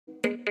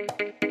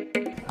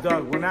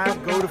Dog, when I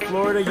go to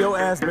Florida, your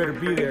ass better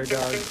be there,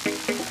 dog.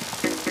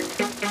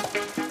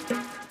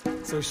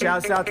 So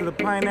shouts out to the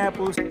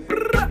pineapples. You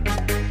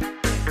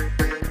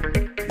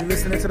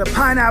listening to the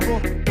pineapple?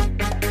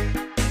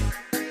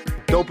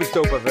 Dopest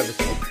dope I've ever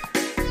seen.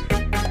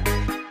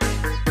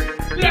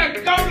 Yeah,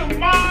 go to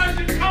Mars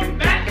and come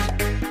back.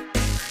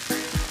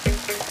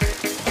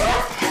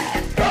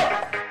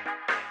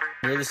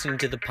 You're listening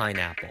to the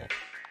pineapple.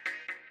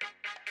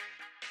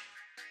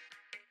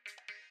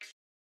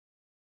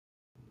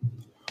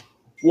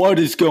 What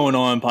is going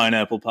on,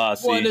 Pineapple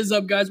Posse? What is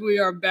up, guys? We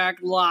are back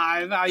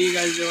live. How you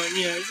guys doing?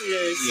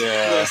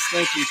 Yes.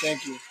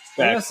 Thank you.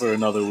 Back for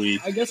another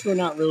week. I guess we're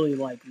not really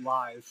like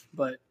live,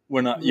 but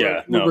We're not.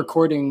 we're No.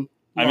 recording.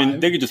 I mean,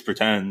 live. they could just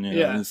pretend. You know,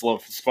 Yeah. as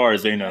far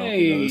as they know,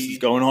 this is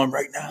going on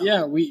right now.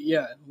 Yeah, we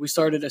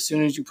started as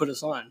soon as you put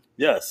us on.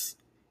 Yes,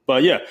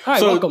 but yeah.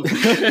 Hi, welcome.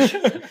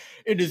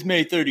 It is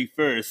May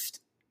 31st,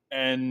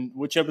 and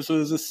which episode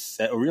is this?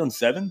 Are we on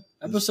 7?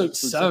 Episode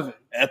 7.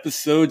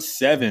 Episode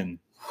 7.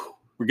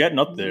 We're getting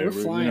up there. We're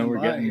flying we're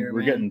by getting here, we're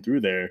man. getting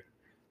through there.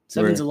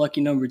 7's a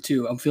lucky number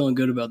too. I'm feeling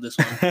good about this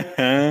one.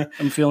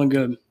 I'm feeling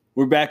good.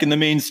 We're back in the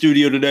main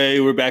studio today.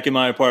 We're back in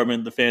my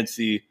apartment, the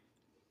fancy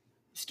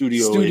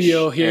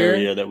studio here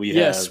area that we have.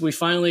 Yes, we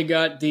finally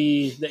got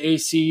the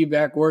AC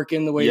back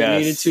working the way it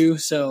needed to.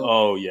 So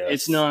Oh yes.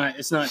 it's not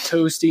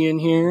toasty in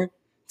here.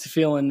 It's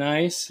feeling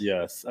nice.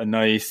 Yes, a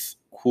nice,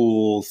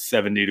 cool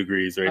 70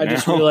 degrees right I now.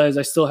 just realized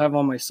I still have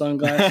on my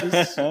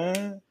sunglasses.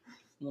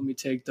 Let me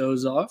take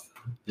those off.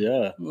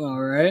 Yeah. All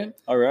right.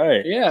 All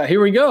right. Yeah, here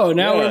we go.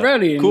 Now Yeah, we're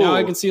ready. cool. Now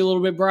I can see a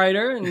little bit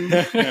brighter.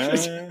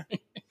 And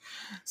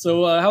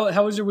So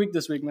how was your week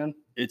this week, man?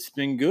 It's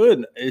been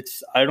good. I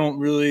haven't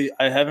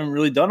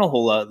really done a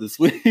whole lot this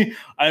week.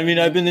 I mean,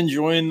 I've been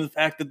enjoying the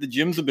fact that the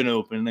gyms have been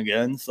open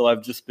again. So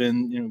I've just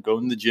been,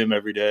 going to the gym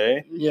every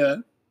day. Yeah.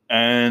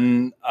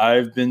 And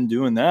I've been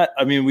doing that.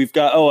 I mean,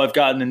 I've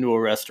gotten into a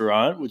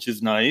restaurant, which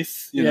is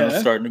nice.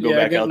 Starting to go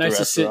back out to nice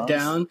to sit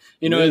restaurants.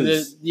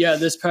 down.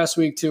 This past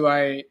week too,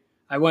 I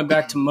went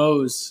back to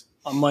Moe's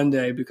on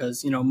Monday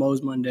because,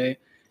 Moe's Monday.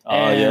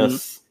 And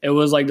Yes. it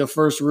was like the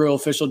first real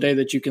official day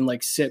that you can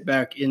like sit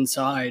back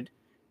inside.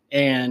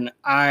 And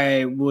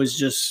I was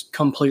just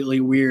completely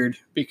weird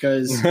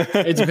because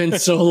it's been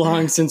so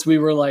long since we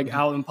were like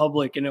out in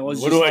public, and it was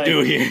What just do I like,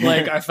 do here?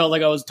 Like I felt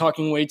like I was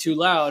talking way too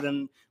loud,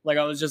 and like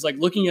I was just like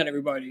looking at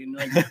everybody and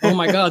like, oh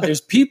my God,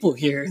 there's people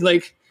here.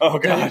 Like, Oh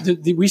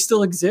God. do we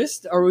still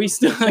exist? Are we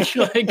still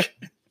like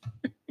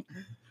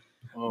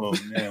Oh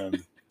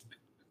man.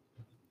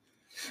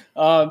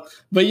 But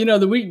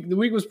the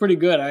week was pretty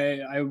good.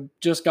 I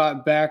just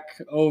got back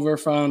over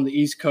from the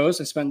East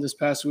Coast. I spent this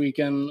past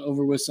weekend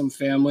over with some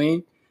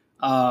family.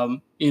 Got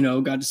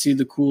to see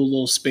the cool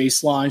little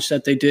space launch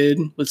that they did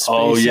with SpaceX.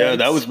 Oh yeah,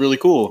 that was really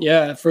cool.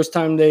 Yeah, first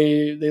time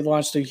they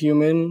launched a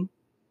human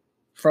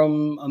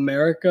from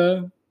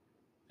America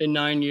in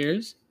 9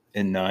 years.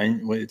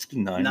 It's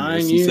been 9 9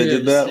 years years. since they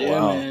did that. Yeah,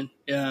 Wow. man.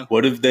 Yeah.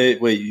 What have they?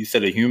 Wait, you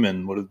said a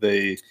human. What have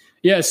they?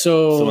 Yeah.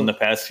 So in the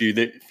past few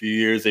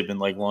years, they've been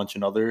like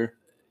launching other.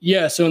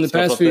 Yeah, so in the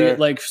Stuff past up few, there?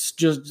 like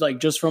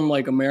just from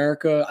like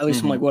America, at least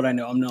from Mhm. like what I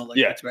know, I'm not like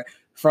Yeah. expert.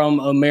 From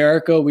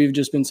America, we've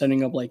just been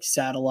sending up like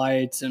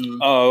satellites and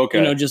Oh,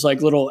 okay. just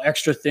like little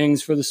extra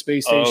things for the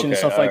space Oh, station and okay,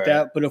 stuff like alright.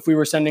 that. But if we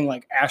were sending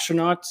like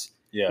astronauts,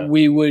 Yeah.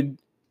 we would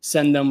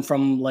send them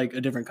from like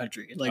a different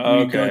country. Like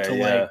we'd go Okay, to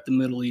yeah. like the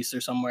Middle East or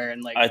somewhere,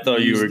 and like I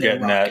thought you use were their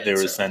getting that they were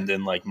rockets or-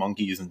 sending like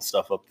monkeys and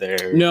stuff up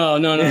there. No.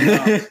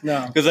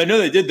 Because I know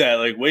they did that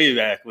like way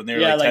back when they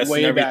were Yeah, like like,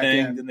 way testing back, everything.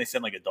 yeah. Didn't they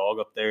send like a dog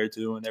up there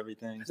too and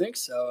everything? I think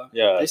so.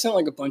 Yeah. They sent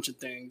like a bunch of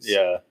things.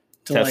 Yeah.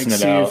 To like testing it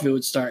see out. if it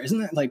would start.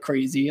 Isn't that like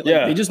crazy? Like,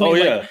 Yeah. They just Oh,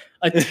 made yeah.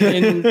 like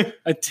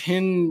a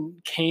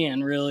tin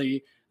can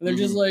really, and they're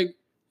just Mhm. like,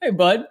 "Hey,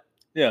 bud,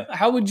 Yeah.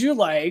 how would you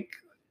like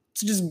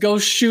to just go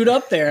shoot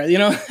up there?"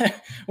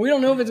 We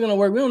don't know if it's gonna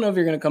work. We don't know if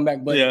you're gonna come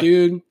back, but Yeah.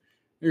 dude,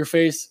 your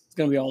face is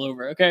gonna be all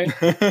over. Okay,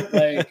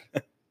 like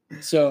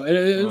so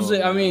it was.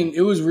 Oh, I mean,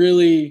 it was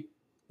really,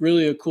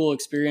 really a cool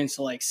experience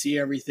to like see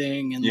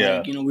everything, and Yeah.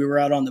 like we were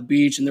out on the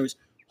beach, and there was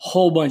a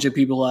whole bunch of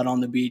people out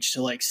on the beach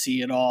to like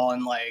see it all,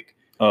 and like.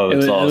 Oh, It that's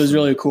was, awesome. it was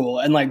really cool.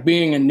 And like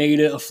being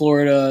a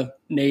Florida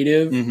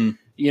native, Mhm.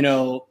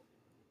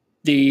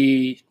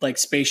 the like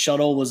space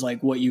shuttle was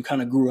like what you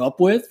kind of grew up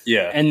with.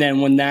 Yeah. And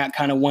then when that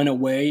kind of went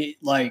away,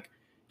 like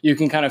you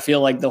can kind of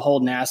feel like the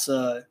whole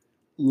NASA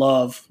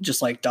love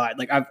just like died.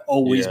 Like I've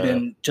always Yeah.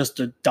 been just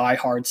a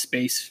diehard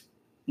space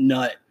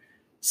nut.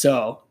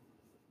 So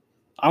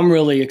I'm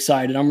really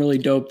excited. I'm really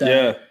dope that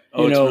Yeah.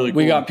 Oh, it's really cool.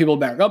 we got people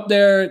back up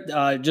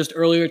there. Just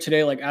earlier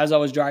today, like as I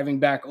was driving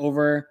back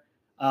over,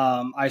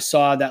 I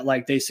saw that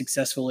like they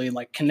successfully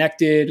like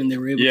connected and they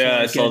were able to Yeah, like,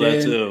 I saw get that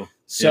in. too.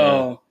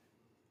 So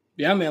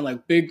yeah, man,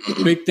 like big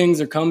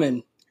things are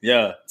coming.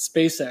 Yeah.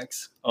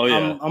 SpaceX. Oh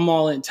yeah. I'm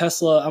all in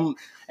Tesla. I'm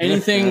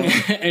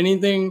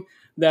anything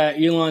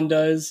that Elon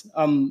does,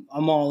 I'm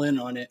all in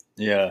on it.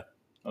 Yeah.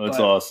 Oh, that's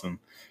But- awesome.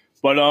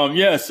 But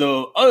yeah,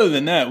 so other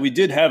than that, we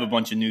did have a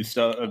bunch of new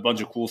stuff, a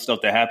bunch of cool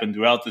stuff that happened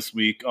throughout this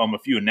week. A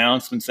few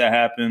announcements that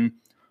happened.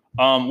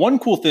 One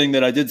cool thing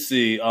that I did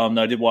see, that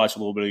I did watch a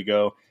little bit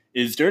ago,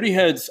 is Dirty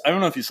Heads. I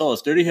don't know if you saw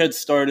this. Dirty Heads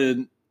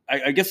started.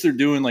 I guess they're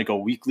doing like a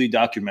weekly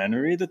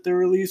documentary that they're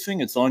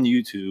releasing. It's on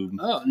YouTube.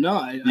 Oh no,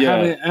 I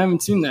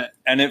haven't seen that.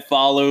 And it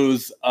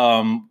follows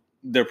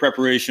their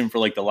preparation for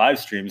like the live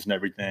streams and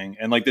everything.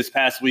 And like this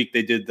past week,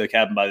 they did the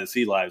Cabin by the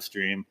Sea live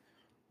stream,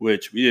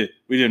 which we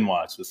didn't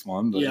watch this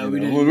one, but yeah, we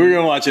were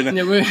gonna watch it.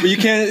 Yeah, but you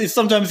can't.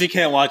 Sometimes you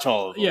can't watch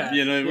all of them. Yeah,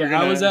 you know.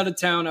 I was out of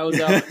town. I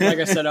was out. Like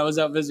I said, I was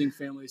out visiting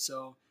family.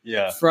 So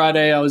yeah,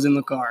 Friday I was in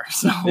the car.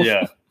 So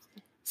yeah.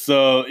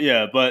 So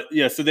yeah, but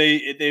yeah, so they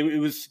it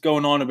was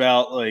going on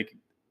about like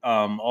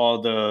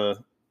all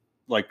the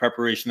like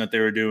preparation that they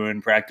were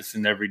doing,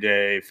 practicing every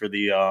day for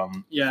the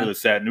for the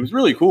set, and it was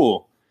really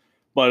cool.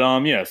 But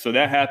yeah, so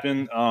that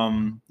happened.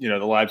 The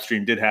live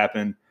stream did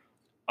happen.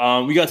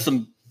 We got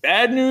some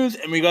bad news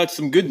and we got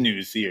some good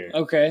news here.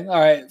 Okay, all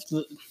right.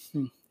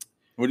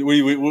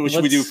 What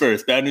should we do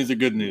first? Bad news or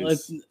good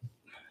news?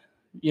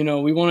 We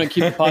want to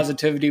keep the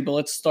positivity, but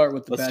let's start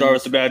with the bad news. Let's start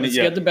with the bad news.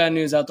 Let's get the bad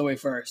news out the way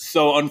first.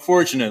 So,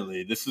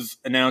 unfortunately, this was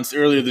announced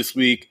earlier this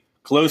week.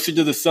 Closer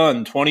to the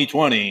Sun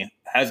 2020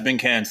 has been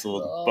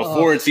canceled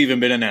before it's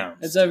even been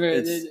announced.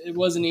 It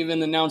wasn't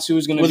even announced who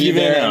was going to be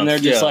there, and they're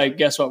just like,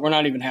 guess what? We're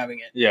not even having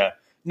it. Yeah.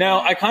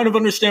 Now, I kind of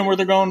understand where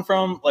they're going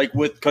from, like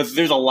because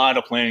there's a lot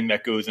of planning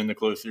that goes into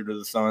Closer to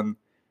the Sun.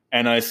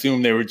 And I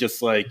assume they were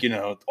just like,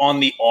 on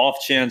the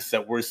off chance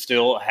that we're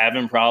still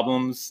having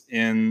problems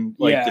in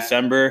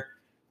December,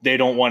 they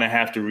don't want to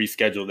have to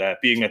reschedule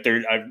that, being that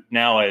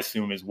now I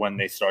assume is when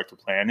they start to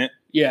plan it.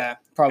 Yeah,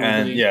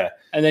 probably.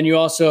 And then you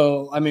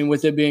also,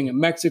 with it being in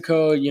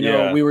Mexico,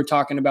 we were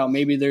talking about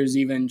maybe there's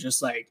even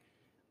just like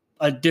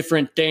a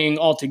different thing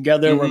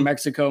altogether where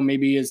Mexico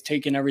maybe is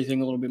taking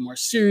everything a little bit more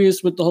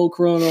serious with the whole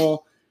corona.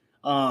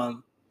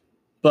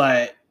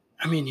 But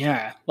we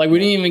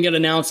didn't even get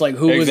announced like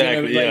who was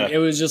going to, it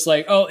was just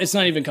like, oh, it's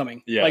not even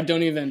coming. Yeah. Like,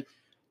 don't even.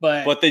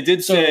 But they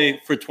did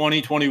say for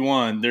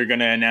 2021 they're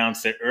going to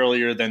announce it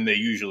earlier than they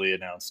usually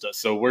announced us.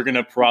 So we're going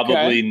to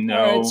probably know.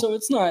 All right, so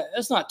it's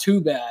not too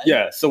bad.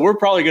 Yeah, so we're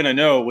probably going to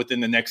know within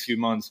the next few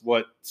months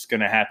what's going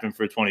to happen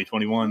for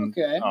 2021.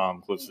 Okay.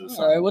 Close to the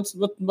Sun. All right, what's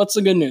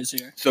the good news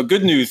here? So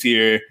good news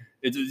here.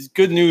 It's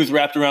good news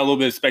wrapped around a little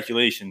bit of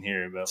speculation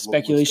here about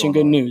speculation.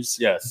 Good news.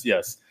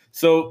 Yes.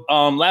 So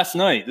last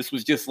night, this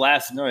was just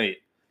last night,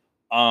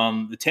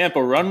 the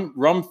Tampa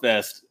Rum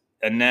Fest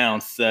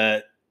announced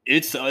that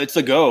it's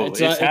a go. It's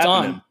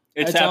happening.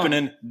 It's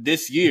happening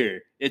this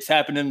year. It's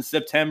happening in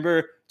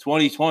September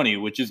 2020,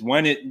 which is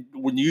when it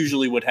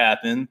usually would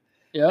happen.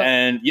 Yeah.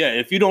 And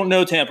if you don't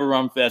know Tampa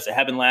Rum Fest, it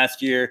happened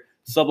last year.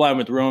 Sublime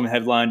with Rome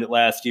headlined it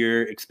last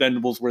year.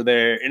 Expendables were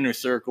there. Inner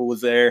Circle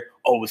was there.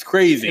 Oh, it was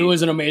crazy. It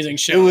was an amazing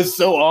show. It was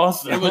so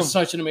awesome. It was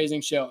such an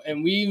amazing show.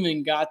 And we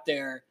even got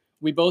there.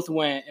 We both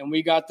went, and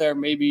we got there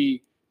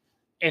maybe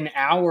an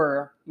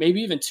hour,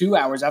 maybe even 2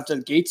 hours after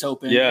the gates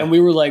opened. Yeah. And we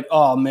were like,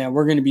 oh, man,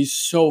 we're going to be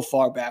so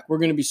far back. We're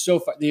going to be so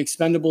far. The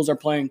Expendables are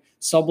playing.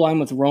 Sublime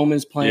with Rome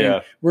is playing. Yeah.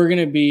 We're going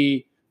to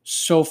be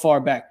so far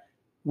back.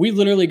 We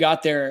literally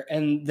got there,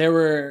 and there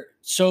were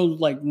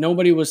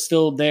nobody was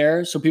still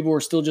there. So people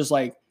were still just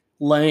like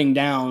laying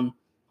down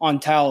on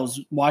towels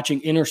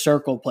watching Inner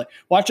Circle play,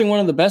 watching one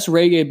of the best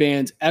reggae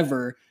bands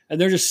ever. And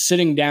they're just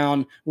sitting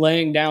down,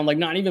 laying down, like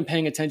not even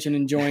paying attention,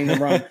 enjoying the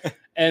rum.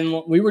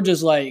 And we were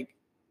just like,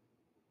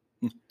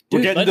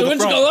 dude,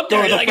 let's go up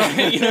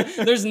there.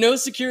 There's no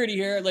security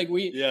here. Like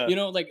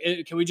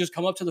can we just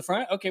come up to the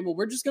front? Okay, well,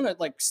 we're just gonna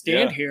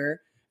stand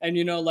here. And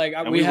we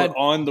were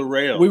on the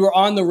rail. We were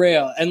on the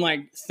rail, and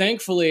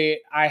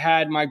thankfully, I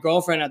had my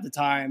girlfriend at the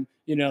time.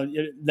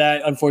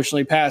 That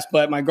unfortunately passed,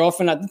 but my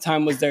girlfriend at the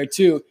time was there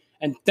too,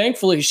 and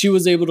thankfully, she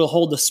was able to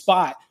hold the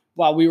spot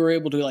while we were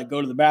able to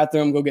go to the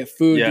bathroom, go get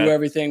food, do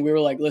everything. We were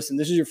like, listen,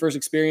 this is your first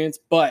experience,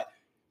 but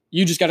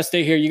you just got to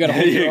stay here. You got to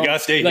hold you got to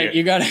stay here.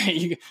 You got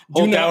to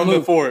hold down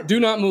the fort. Do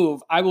not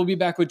move. I will be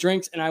back with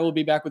drinks, and I will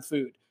be back with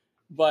food.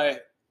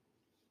 But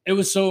it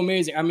was so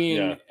amazing.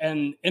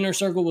 And Inner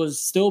Circle was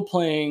still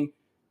playing,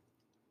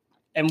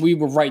 and we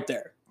were right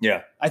there.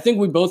 Yeah. I think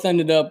we both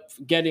ended up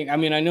getting, I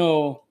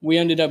know we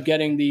ended up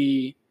getting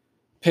the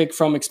pick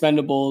from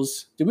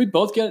Expendables. Did we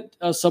both get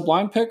a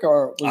Sublime pick?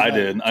 Or I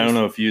did. I don't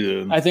know if you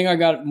did. I think I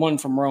got one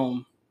from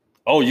Rome.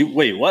 Oh,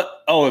 wait, what?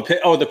 Oh,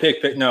 the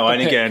pick. No, I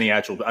didn't get any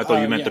actual. I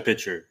thought you meant the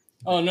picture.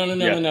 Oh, no,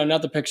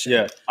 not the picture.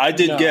 Yeah, I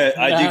did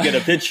get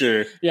a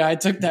picture. Yeah, I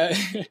took that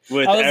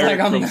with Eric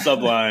from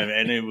Sublime,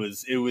 and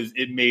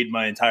it made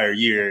my entire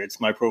year.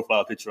 It's my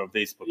profile picture on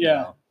Facebook. Yeah.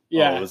 Now.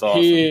 Yeah, it was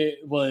awesome. He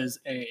was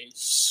a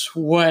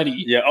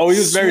sweaty. Yeah. Oh, he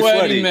was very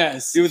sweaty.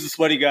 Mess. He was a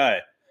sweaty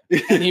guy.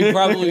 And he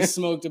probably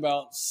smoked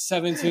about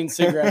 17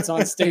 cigarettes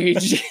on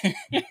stage.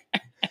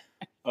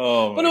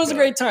 Oh, but it was a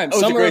great time.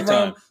 Summer of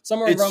Rome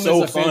is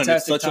a fantastic time.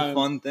 It's such a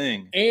fun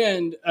thing.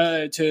 And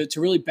to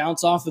really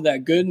bounce off of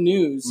that good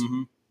news,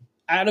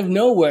 out of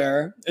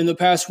nowhere in the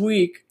past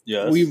week,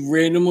 we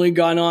randomly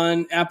got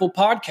on Apple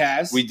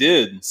Podcasts. We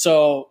did.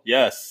 So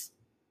yes.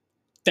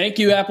 thank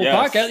you, Apple Yes.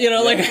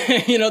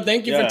 Podcast.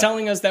 Thank you Yeah. for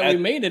telling us that we At-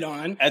 made it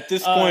on. At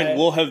this point,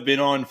 we'll have been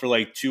on for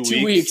like 2 weeks.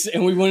 2 weeks,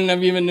 and we wouldn't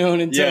have even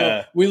known until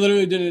Yeah. we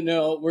literally didn't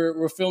know.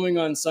 We're filming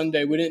on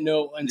Sunday. We didn't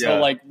know until Yeah.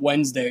 like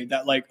Wednesday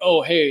that like,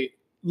 oh hey,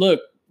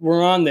 look,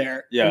 we're on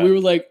there. Yeah. And we were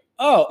like,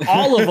 oh,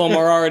 all of them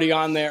are already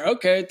on there.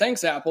 Okay,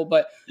 thanks, Apple.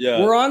 But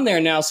Yeah. we're on there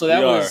now, so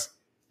that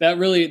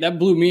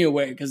blew me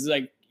away because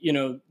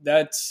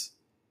that's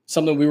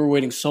something we were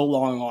waiting so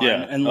long on,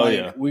 Yeah. and Oh,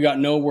 yeah. we got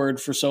no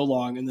word for so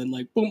long, and then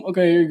like boom,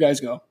 okay, here you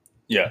guys go,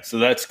 Yeah, so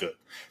that's good.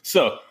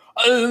 So,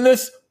 other than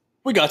this,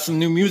 we got some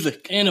new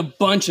music. and a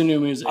bunch of new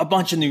music. A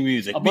bunch of new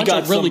music. A bunch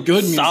of really some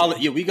good music.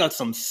 solid. Yeah, we got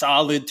some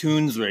solid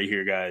tunes right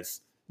here, guys.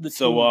 The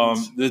So,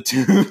 tunes. the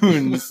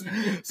tunes.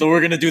 So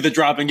we're gonna do the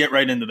drop and get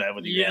right into that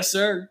with you. Yes, guys.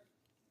 sir.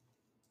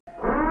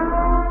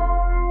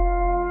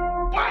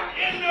 What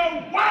in the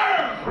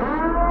world?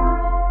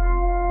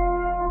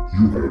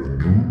 You have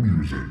new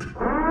music.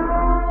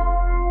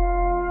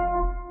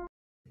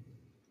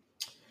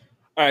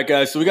 All right,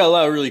 guys. So we got a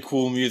lot of really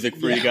cool music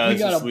for you guys we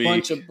got this a week.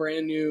 bunch of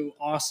brand new,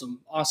 awesome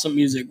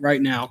music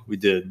right now. We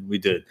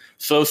did.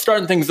 So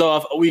starting things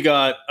off, we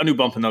got a new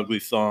Bumpin' Ugly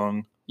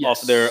song Yes.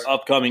 off of their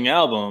upcoming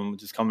album,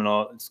 which is coming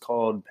out. It's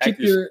called Keep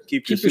your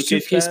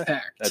suitcase Packed.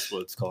 packed. That's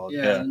what it's called.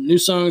 Yeah, Yeah. new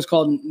song is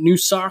called New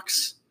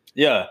Socks.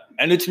 Yeah,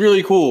 and it's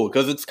really cool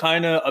because it's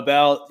kind of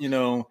about,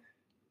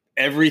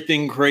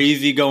 everything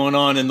crazy going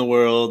on in the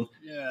world,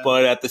 Yeah,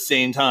 but at the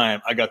same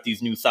time, I got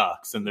these new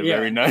socks and they're Yeah,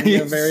 very nice.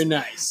 They're very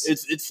nice.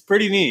 It's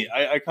pretty neat.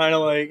 I kind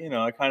of like,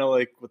 I kind of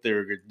like what they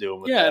were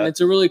doing with Yeah, that. and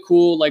it's a really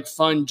cool, like,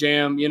 fun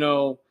jam.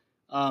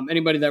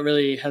 Anybody that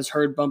really has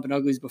heard Bumpin'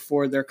 Uglies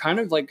before, they're kind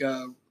of like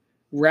a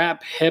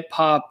rap, hip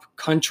hop,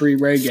 country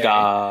reggae.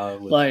 Ska,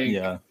 with- Like,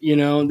 yeah.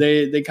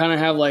 They kind of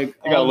have like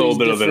They got all a little these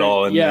bit of it different-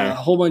 all in yeah, there. a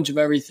whole bunch of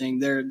everything.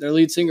 Their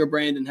lead singer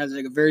Brandon has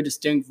like a very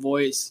distinct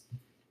voice,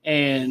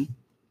 and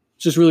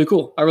it's just really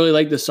cool. I really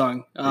like this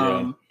song.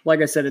 Yeah. Like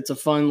I said, it's a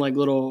fun like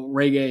little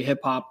reggae hip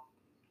hop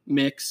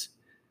mix.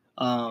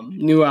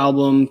 New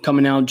album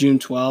coming out June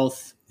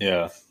 12th.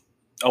 Yeah.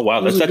 Oh wow,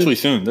 Those that's are actually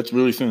good. soon. That's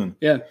really soon.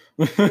 Yeah,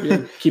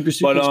 yeah. Keep your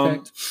suitcase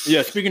packed.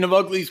 Yeah, speaking of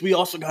uglies, we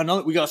also got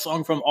a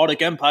song from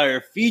Audic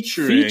Empire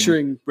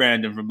featuring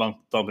Brandon from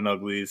Bumpin'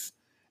 Uglies.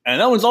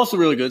 And that one's also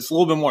really good. It's a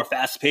little bit more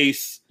fast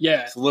paced.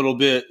 Yeah, It's a little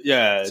bit,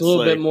 it's a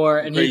little bit like more,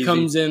 and crazy. he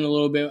comes in a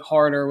little bit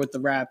harder with the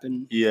rap.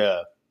 And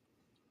Yeah.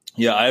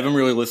 Yeah, I haven't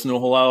really listened to a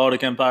whole lot of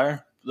Audic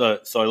Empire.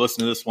 So I listened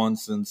to this one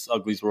since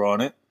Uglies were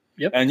on it.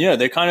 Yep. And yeah,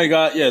 their sound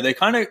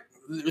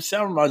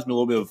reminds me a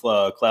little bit of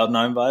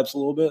Cloud9 vibes a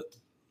little bit.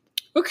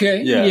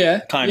 okay, Yeah.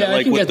 Kind of I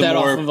like can with get the that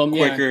more off of them.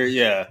 quicker,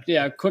 yeah.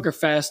 Yeah, quicker,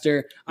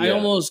 faster. I Yeah.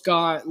 almost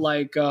got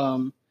like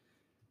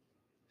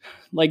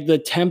the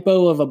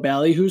tempo of a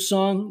Ballyhoo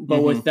song, but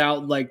Mhm.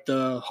 without like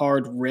the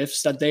hard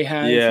riffs that they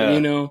have.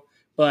 Yeah.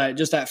 But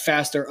just that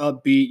faster,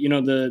 upbeat.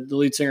 The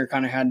lead singer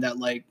kind of had that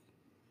like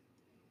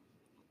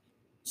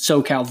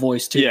SoCal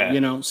voice too.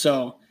 Yeah.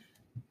 So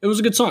it was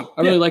a good song.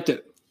 I really liked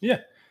it.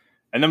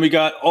 And then we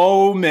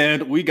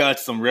got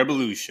some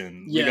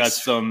Revolution. We got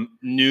Yes. some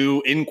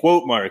new, in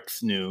quote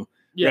marks, new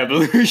Yeah,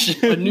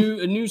 Revolution. a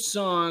new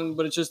song,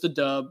 but it's just a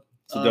dub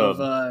It's a of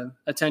dub.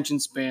 Attention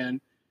Span.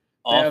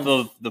 off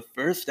of the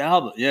first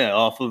album. Yeah,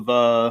 off of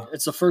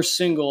It's the first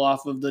single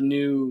off of the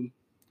new.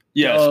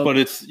 yes, dub. but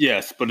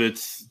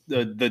it's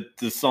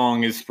the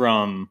song is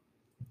from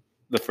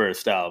the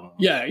first album.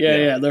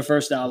 Yeah, their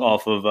first album.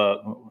 Off of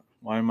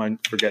why am I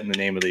forgetting the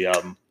name of the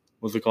album?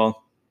 What's it called?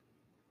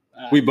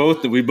 Uh, We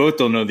both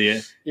don't know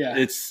the yeah,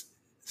 it's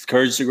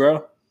Courage to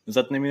Grow. Is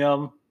that the name of the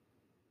album?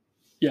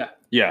 yeah,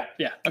 Yeah.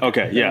 yeah.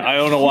 Okay. Yeah. I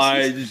don't know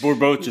why we're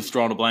both just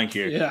drawing a blank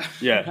here. Yeah,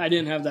 Yeah. I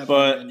didn't have that.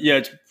 But yeah,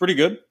 it's pretty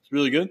good. It's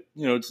really good.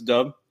 It's a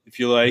dub. If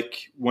you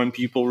like when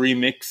people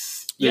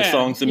remix their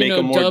songs to make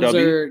them more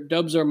dubby.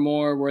 Dubs are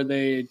more where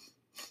they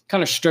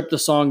kind of strip the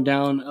song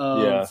down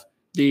of Yeah.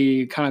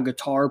 the kind of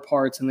guitar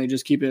parts, and they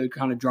just keep it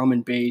kind of drum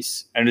and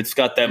bass. And it's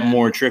got that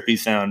more trippy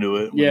sound to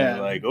it. when Yeah.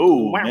 you're like,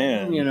 oh Wow,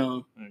 man.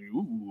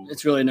 Ooh,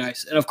 it's really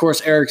nice. And of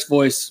course, Eric's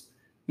voice,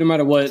 no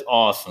matter what, it's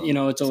awesome.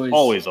 it's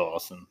always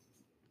awesome.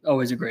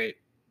 always a great.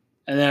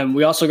 And then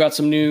we also got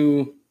some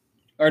new,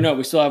 or no,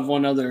 we still have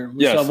one other.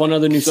 We Yes. still have one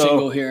other new So-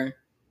 single here.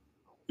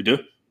 We do?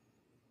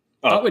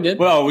 Thought we did.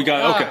 Well, we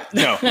got okay.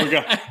 Ah. No, we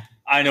got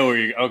I know where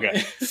you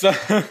okay.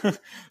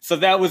 So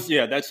that was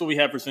that's what we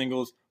had for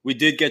singles. We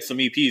did get some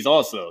EPs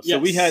also. So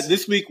we Yes. had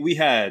this week we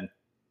had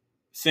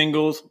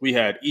singles, we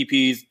had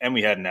EPs, and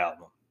we had an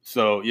album.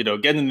 So,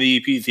 getting the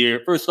EPs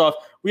here. First off,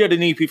 we had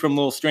an EP from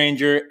Little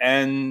Stranger,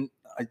 and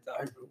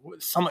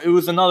it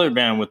was another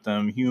band with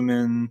them,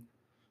 Human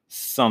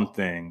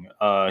something.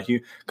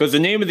 Because the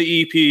name of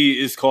the EP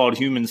is called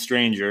Human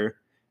Stranger.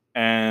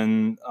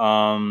 And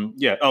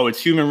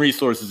it's Human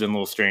Resources in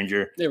Little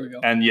Stranger. There we go.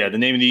 And yeah, the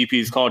name of the EP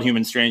is called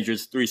Human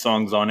Strangers. 3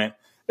 songs on it.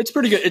 It's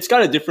pretty good. It's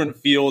got a different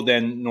feel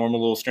than normal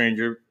Little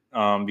Stranger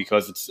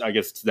because I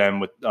guess it's them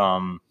with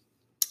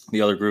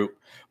the other group.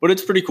 But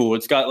it's pretty cool.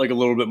 It's got like a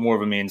little bit more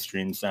of a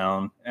mainstream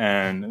sound,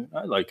 and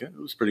I like it. It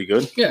was pretty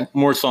good. Yeah.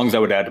 More songs I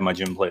would add to my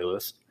gym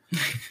playlist.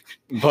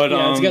 But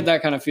Yeah, it's got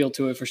that kind of feel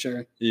to it for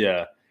sure.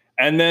 Yeah.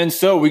 And then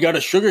so we got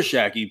a Sugar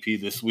Shack EP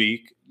this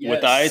week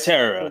with Yes,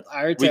 Ayaterra. with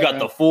Ayaterra. We got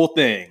the full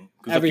thing.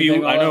 'Cause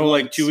Everything I all know at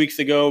like once. 2 weeks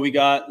ago we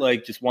got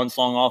like just one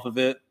song off of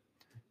it.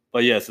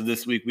 But yeah, so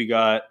this week we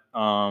got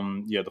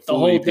the full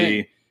whole EP.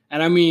 thing.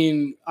 And I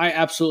mean, I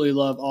absolutely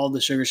love all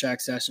the Sugar Shack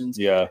sessions.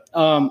 Yeah.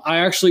 I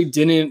actually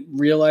didn't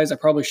realize, I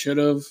probably should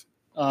have,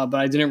 but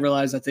I didn't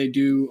realize that they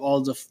do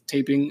all the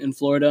taping in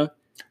Florida.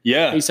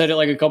 Yeah. He said it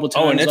like a couple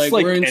times. Oh, and it's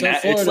we're in South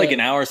it's Florida. like an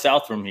hour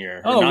south from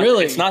here. Oh,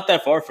 really? It's not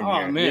that far from Oh,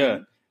 here.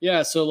 man.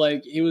 Yeah. So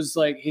like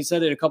he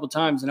said it a couple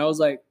times, and I was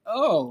like,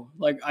 oh,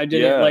 like I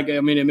didn't Yeah. like.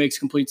 I mean, it makes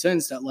complete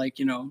sense that like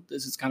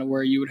this is kind of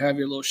where you would have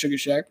your little Sugar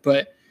Shack,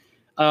 but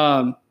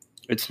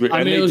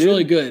it was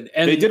really good.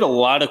 And they did a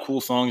lot of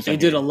cool songs. They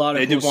did a lot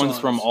of They did cool ones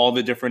songs. from all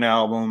the different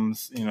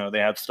albums. They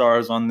have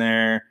Stars on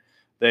there.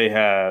 They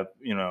have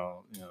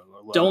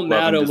Don't Love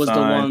Matter and was the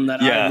Design. one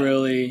that Yeah.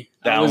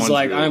 I was one's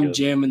like, really I'm good.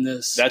 jamming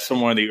this. That's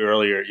from one of the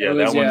earlier. Yeah, It was-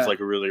 that one's yeah. like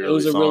a really early It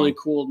was a song. really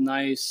cool,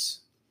 nice.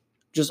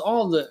 Just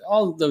all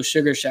of those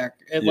Sugar Shack.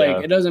 Yeah.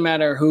 It doesn't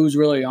matter who's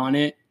really on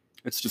it.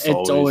 It's just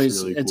It's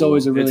always- really it's cool.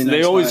 always a really They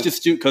nice always vibe.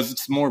 just do because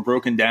it's more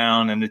broken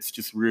down and it's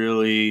just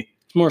really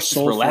It's more just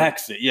soulful.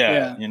 relax it.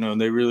 Yeah. Yeah.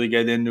 They really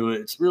get into it.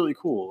 It's really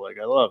cool. Like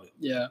I love it.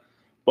 Yeah.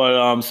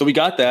 But so we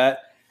got that,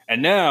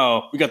 and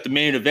now we got the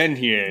main event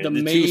here. The The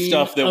two main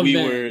stuff that we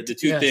event. were, the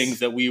two Yes. things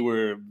that we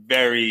were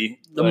very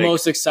The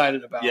most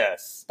excited about.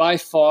 yes, By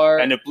far.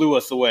 and it blew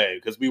us away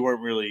because we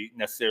weren't really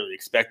necessarily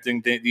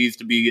expecting these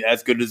to be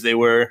as good as they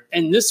were.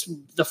 And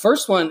the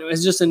first one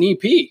is just an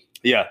EP.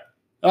 Yeah,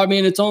 I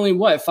mean, it's only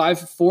what, 4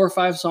 or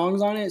 5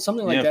 songs on it?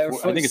 Something like yeah. that.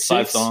 I think it's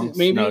 5 6, songs.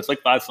 maybe. No, it's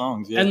like 5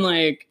 songs. Yeah, And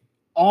like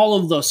all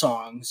of the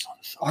songs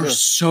are good.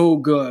 so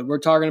good. We're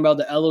talking about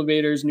the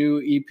Elevators'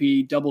 new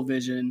EP, Double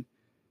Vision.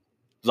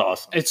 It's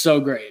awesome. It's so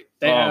great.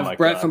 They Oh have my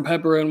Brett God. from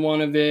Pepper in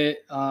one of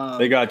it.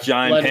 They got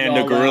Giant Let It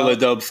Panda All Gorilla Out.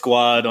 Dub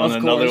Squad on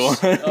Of another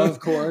course, one. of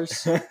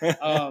course.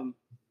 The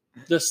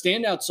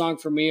standout song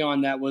for me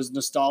on that was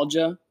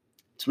Nostalgia.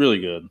 It's really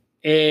good.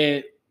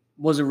 It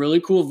was a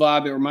really cool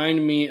vibe. It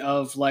reminded me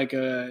of like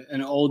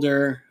an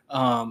older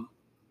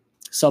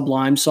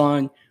Sublime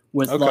song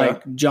with Okay.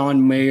 like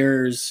John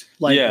Mayer's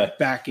Yeah.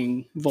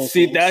 backing vocals.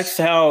 See, that's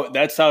how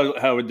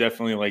I would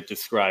definitely like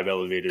describe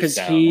Elevators 'Cause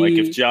sound. Like he-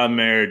 if John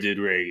Mayer did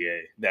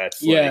reggae,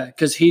 that's yeah,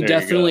 because he there you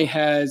definitely go.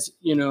 has,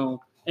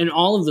 in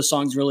all of the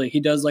songs really, he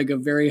does like a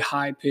very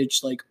high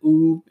pitched like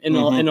ooh in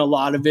Mhm. a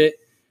lot of it.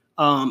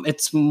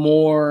 It's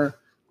more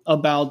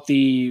about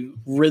the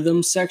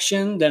rhythm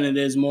section than it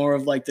is more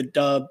of like the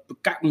dub,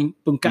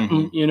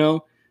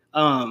 Mhm.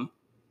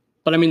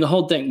 But I mean, the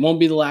whole thing, Won't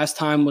Be the Last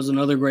Time was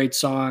another great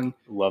song.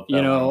 love that.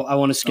 one. I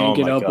Want to Skank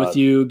Oh It my Up God. with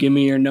You. Give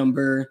Me Your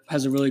Number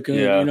has a really good,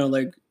 Yeah.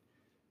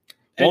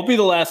 Won't be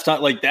the last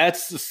time. Like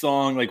that's the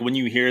song. Like when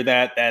you hear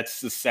that, that's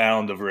the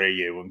sound of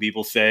reggae. When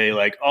people say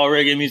like, "Oh,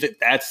 reggae music,"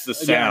 that's the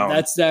sound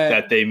that's that.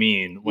 that they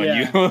mean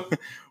when you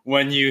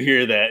when you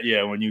hear that.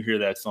 Yeah, when you hear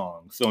that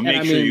song. So make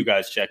I sure mean, you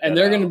guys check. And that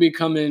they're out. going to be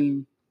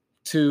coming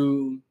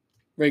to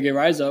Reggae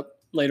Rise Up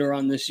later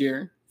on this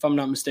year, if I'm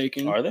not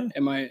mistaken. Are they?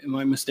 Am I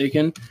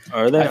mistaken?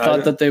 Are they? I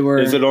thought that they were.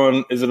 Is it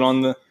on? Is it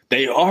on the?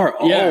 They are.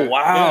 Yeah, Oh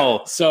wow!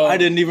 yeah. So I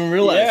didn't even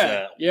realize yeah,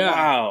 that. yeah.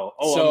 Wow.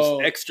 Oh, So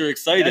I'm extra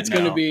excited. That's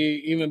going now. to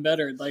be even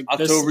better. Like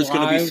October's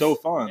going to be so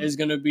fun. Is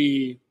going to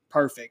be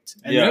perfect.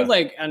 And Yeah. they're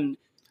like, and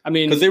I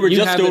mean, 'Cause they were you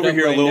just have it over up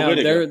here a right little now. bit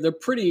ago. They're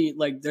pretty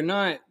like they're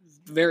not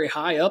very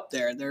high up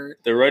there. They're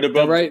They're right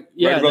above. right-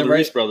 yeah, right above they're the right-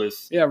 Reese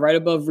brothers. yeah, right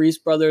above Reese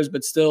Brothers,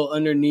 but still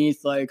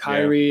underneath like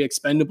Kyrie.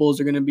 Expendables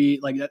are going to be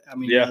like that. I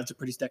mean, Yeah. that's a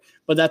pretty stack.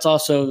 But that's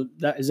also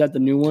is that the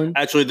new one?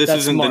 Actually, this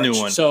That's isn't March. the new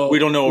one. So we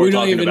don't know what we we're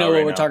don't talking even about know what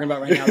right we're now. talking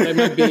about right now. They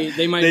might be.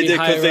 They might They be did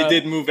higher they up.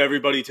 did move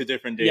everybody to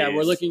different days. Yeah,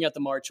 we're looking at the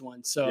March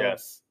one. So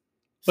Yes,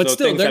 But So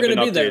still, things they're have gonna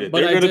been be there. updated. But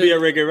They're I going to be did-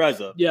 at Reggae Rise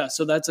Up. yeah,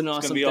 so that's an gonna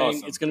awesome be thing.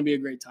 awesome. It's going to be a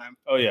great time.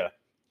 Oh yeah.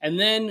 And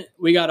then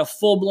we got a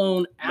full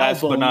blown album.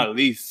 Last but not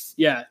least,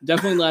 Yeah,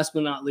 definitely last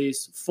but not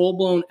least, full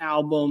blown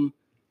album,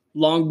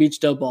 Long Beach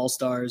Dub All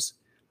Stars.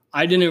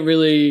 I didn't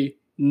really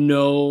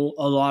know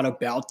a lot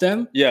about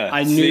them. yeah,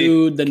 I see,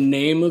 knew the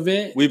name of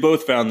it. we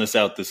both found this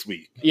out this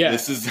week. Yeah.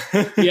 This is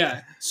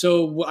Yeah,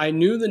 so I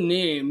knew the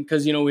name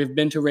because we've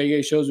been to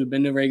reggae shows, we've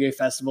been to reggae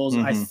festivals.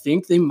 I Mhm.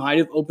 think they might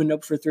have opened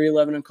up for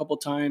 311 a couple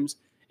times.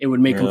 It would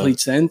make Really? complete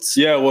sense.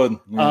 yeah. Well,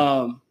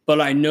 yeah. But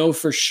I know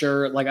for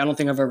sure, like I don't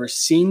think I've ever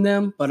seen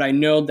them, but I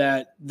know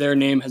that their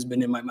name has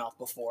been in my mouth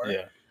before.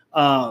 yeah.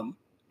 Um,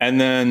 And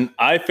then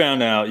I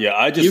found out. Yeah,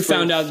 I just you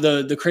found out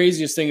the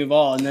craziest thing of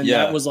all, and then Yeah.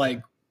 that was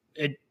like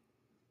it.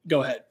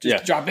 Go ahead, just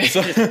Yeah. drop it.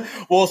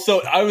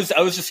 So I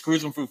was just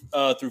cruising through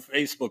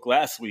Facebook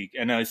last week,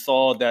 and I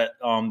saw that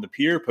the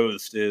peer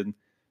posted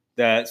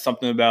that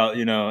something about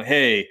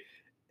hey,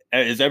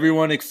 is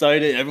everyone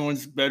excited?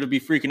 Everyone's better be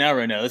freaking out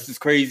right now. This is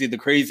crazy. The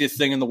craziest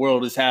thing in the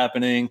world is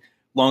happening.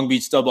 Long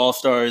Beach Dub All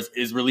Stars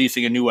is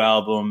releasing a new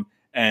album.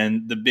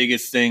 And the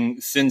biggest thing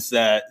since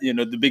that,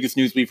 the biggest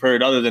news we've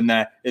heard other than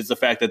that is the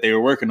fact that they were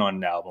working on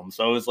an album.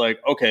 So I was like,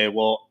 okay,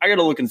 well, I got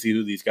to look and see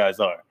who these guys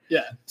are.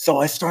 Yeah. So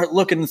I start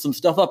looking some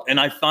stuff up and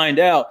I find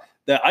out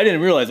that I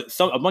didn't realize it.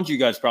 A bunch of you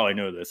guys probably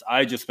know this.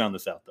 I just found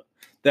this out though.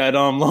 That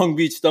Long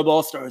Beach Dub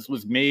All Stars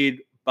was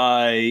made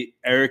by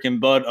Eric and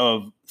Bud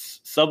of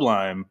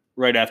Sublime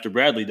right after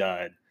Bradley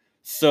died.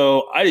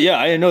 So I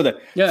didn't know that.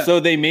 Yeah. So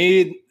they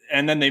made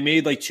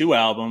like 2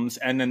 albums,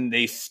 and then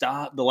they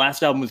stopped. The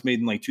last album was made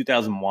in like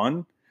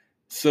 2001.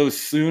 So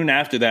soon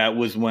after that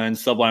was when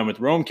Sublime with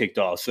Rome kicked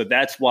off. So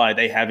that's why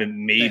they haven't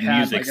made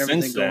music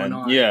since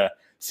then. Yeah.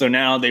 So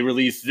now they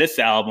released this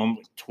album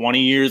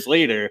 20 years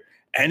later,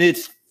 and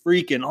it's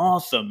freaking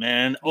awesome,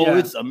 man. Oh,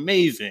 it's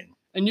amazing.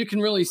 And you can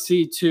really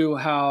see too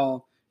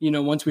how,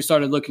 once we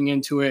started looking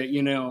into it,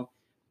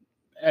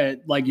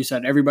 like you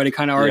said, everybody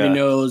kind of already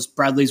knows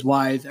Bradley's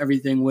wife,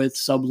 everything with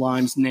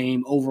Sublime's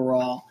name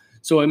overall.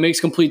 So it makes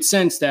complete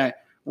sense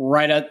that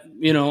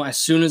as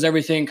soon as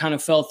everything kind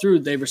of fell through,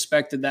 they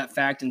respected that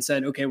fact and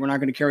said, okay, we're not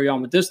going to carry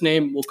on with this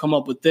name. We'll come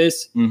up with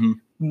this. Mm-hmm.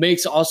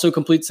 Makes also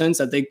complete sense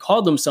that they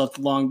called themselves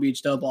the Long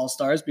Beach Dub All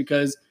Stars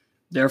because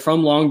they're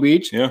from Long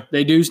Beach. Yeah.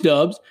 They do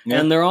dubs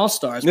and they're all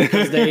stars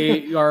because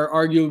they are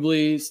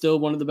arguably still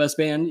one of the best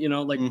band,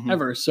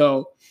 ever.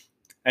 So,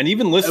 and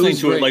even listening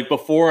to it, like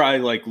before I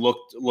like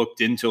looked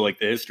into like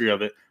the history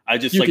of it, I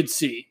just could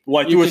see.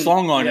 Well, I threw a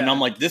song on and I'm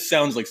like, this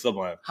sounds like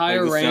Sublime.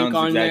 Higher like, Rank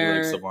on exactly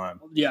there. Like Sublime.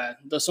 Yeah,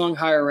 the song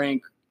Higher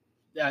Rank.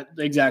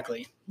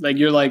 Exactly. Like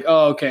you're like,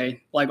 oh,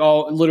 okay. Like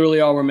literally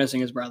all we're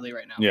missing is Bradley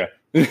right now. Yeah.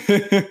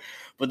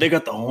 But they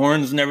got the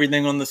horns and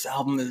everything on this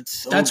album. It's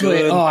so That's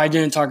good. I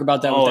didn't talk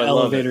about that with the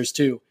Elevators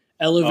too.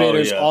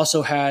 Elevators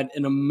also had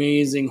an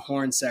amazing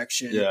horn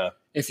section. Yeah.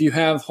 If you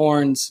have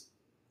horns,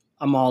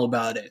 I'm all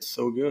about it.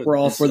 So good. We're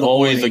all for the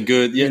always horny, a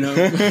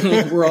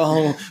good, we're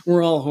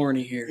all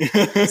horny here.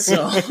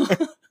 So,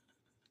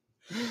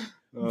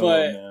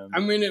 but I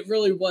mean, it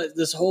really was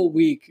this whole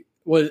week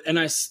was, and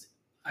I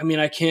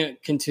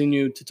can't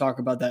continue to talk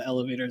about that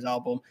Elevators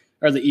album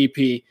or the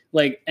EP.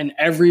 Like, and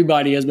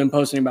everybody has been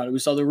posting about it. We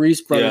saw the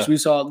Reese brothers. We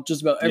saw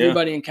just about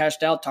everybody in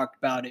Cashed Out talked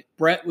about it.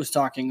 Brett was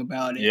talking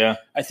about it. Yeah.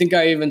 I think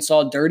I even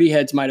saw Dirty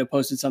Heads might have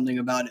posted something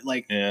about it.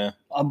 Like,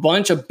 a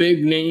bunch of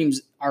big names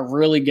are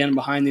really getting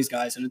behind these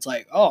guys. And it's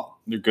like,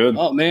 they're good.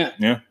 Oh, man.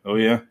 Yeah. Oh,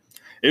 yeah.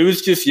 It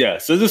was just,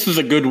 So this was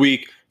a good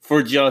week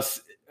for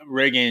just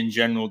reggae in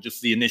general,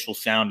 just the initial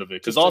sound of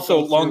it. Because also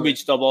Long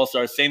Beach Dub All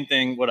Stars, same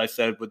thing what I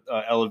said with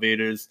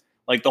Elevators.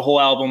 Like the whole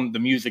album, the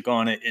music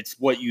on it, it's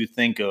what you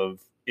think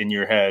of in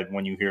your head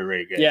when you hear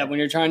reggae. Yeah, when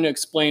you're trying to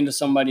explain to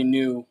somebody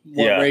new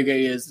what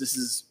reggae is, this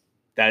is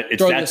that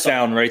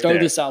sound right there.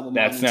 Throw this album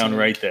that sound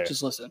right there.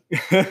 Just listen.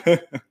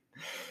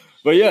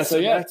 But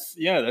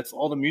that's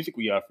all the music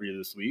we got for you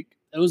this week.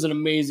 It was an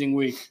amazing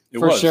week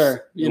for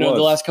sure. The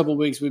last couple of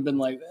weeks we've been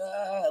like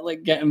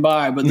getting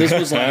by, but this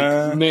was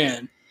like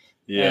man.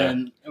 Yeah,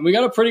 and we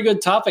got a pretty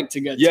good topic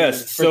to get to.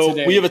 Yes, so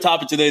today. we have a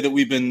topic today that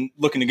we've been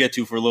looking to get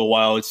to for a little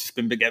while. It's just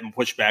been getting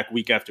pushed back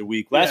week after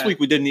week. Last week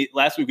we didn't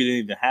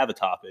even have a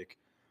topic,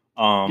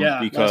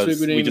 because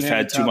we just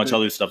had too much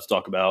other stuff to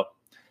talk about.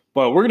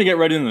 But we're gonna get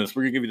right into this.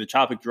 We're gonna give you the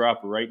topic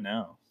drop right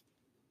now.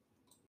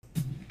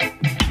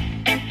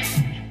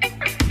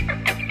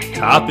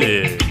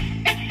 Topic.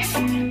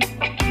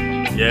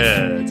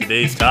 Yeah,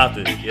 today's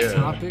topic. Yeah.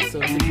 Topics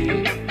of the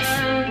day.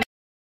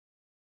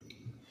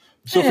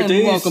 So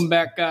welcome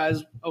back,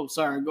 guys. Oh,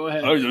 sorry. Go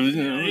ahead.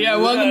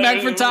 Welcome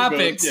back for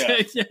topics.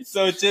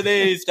 So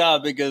today's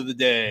topic of the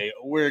day,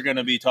 we're going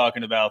to be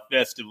talking about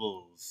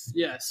festivals.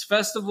 Yes,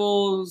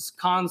 festivals,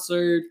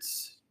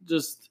 concerts,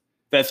 just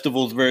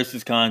festivals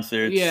versus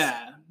concerts.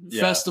 Yeah.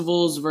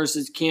 Festivals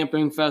versus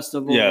camping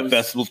festivals. Yeah,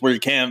 festivals where you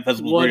camp,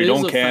 festivals where you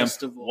don't camp.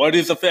 Festival? What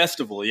is a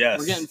festival? Yes.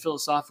 We're getting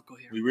philosophical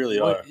here. We really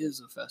are. What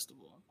is a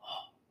festival?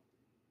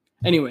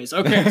 Anyways,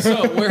 okay,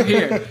 so we're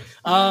here.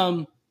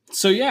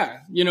 So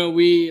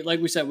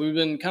we said, we've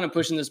been kind of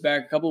pushing this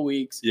back a couple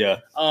weeks. Yeah.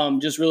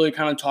 Just really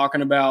kind of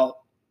talking about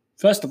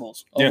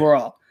festivals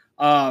overall.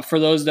 For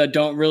those that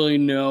don't really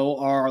know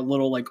our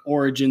little like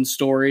origin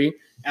story,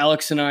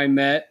 Alex and I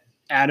met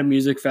at a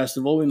music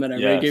festival. We met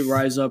at Reggae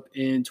Rise Up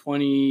in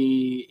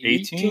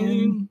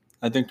 2018.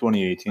 I think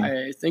 2018.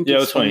 I think it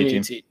was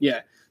 2018.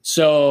 Yeah.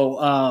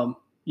 So,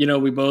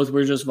 we both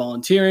were just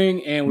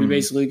volunteering, and we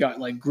basically got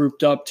like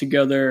grouped up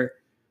together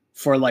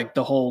for like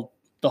the whole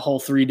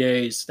 3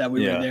 days that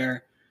we were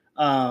there.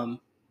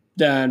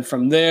 Then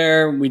from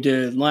there, we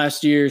did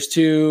last year's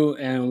too,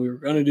 and we were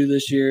going to do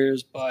this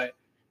year's, but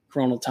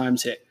Corona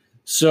times hit.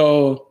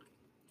 So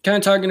kind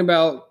of talking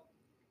about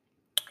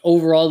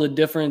overall the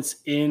difference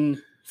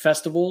in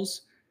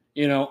festivals.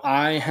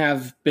 I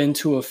have been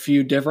to a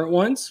few different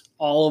ones.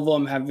 All of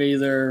them have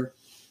either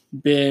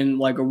been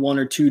like a 1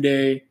 or 2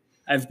 day.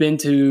 I've been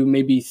to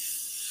maybe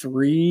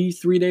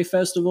 3-day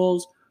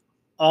festivals.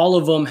 All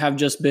of them have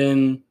just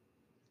been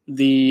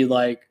the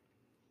like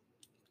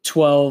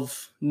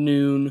 12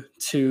 noon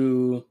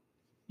to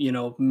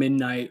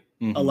midnight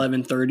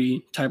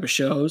 11:30 type of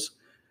shows.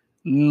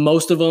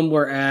 Most of them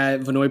were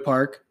at Vinoy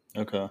Park.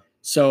 Okay.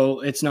 So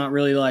it's not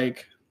really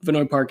like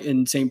Vinoy Park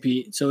in St.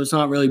 Pete. So it's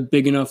not really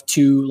big enough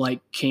to like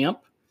camp.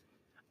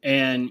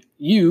 And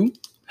you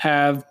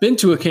have been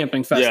to a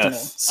camping festival.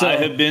 Yes, So I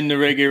have been to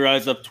Reggae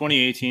Rise Up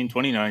 2018,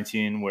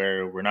 2019,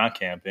 where we're not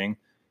camping.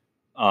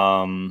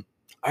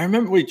 I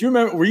remember. Wait, do you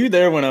remember? Were you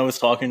there when I was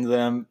talking to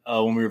them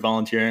when we were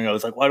volunteering? I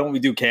was like, "Why don't we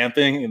do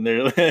camping?" And they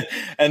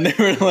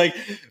were like,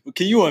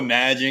 "Can you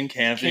imagine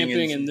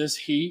camping in this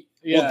heat?"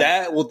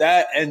 Yeah. Well,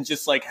 that, and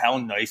just like how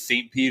nice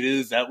St. Pete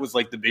is. That was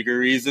like the bigger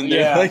reason.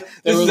 They're Yeah. like,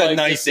 They this were is a like,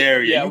 nice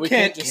area. yeah, you we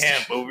can't can't just-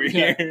 camp over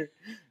Yeah. here.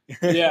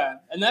 Yeah,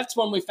 and that's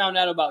when we found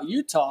out about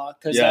Utah,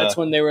 because Yeah. that's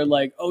when they were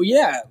like, "Oh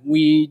yeah,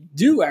 we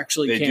do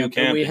actually They do camp, and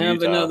camp we in have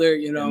Utah, another,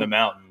 in the know."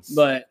 mountains.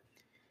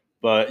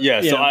 But yeah,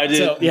 so Yeah, I did.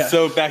 so,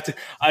 So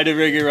I did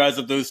Reggae Rise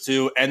Up those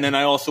two, and then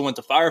I also went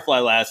to Firefly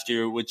last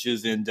year, which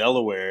is in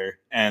Delaware,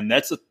 and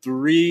that's a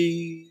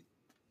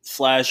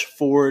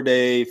 3/4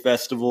 day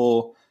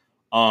festival,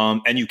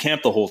 and you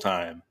camp the whole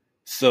time.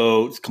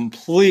 So it's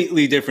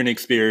completely different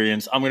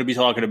experience. I'm going to be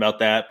talking about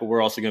that, but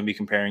we're also going to be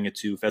comparing it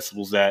to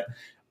festivals that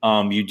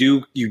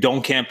you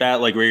don't camp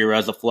at, like Reggae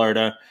Rise Up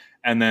Florida,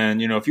 and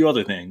then a few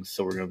other things.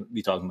 So we're going to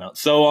be talking about.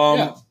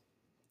 So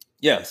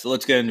so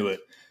let's get into it.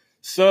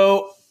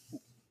 So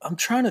I'm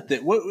trying to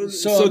think. What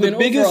was so the then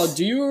biggest? overall,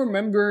 do you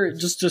remember,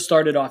 just to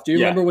start it off? Do you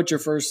Yeah. remember what your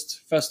first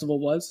festival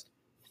was?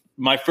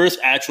 My first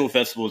actual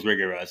festival was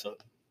Reggae Rise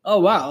Up. Oh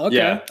wow, okay,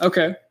 Yeah.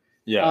 okay.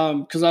 Yeah,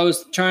 Because I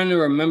was trying to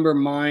remember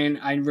mine.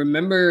 I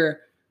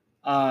remember,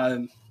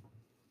 I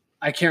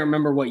can't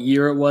remember what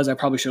year it was. I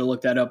probably should have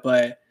looked that up.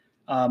 But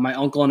my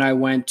uncle and I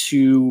went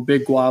to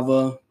Big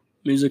Guava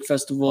Music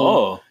Festival.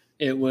 Oh,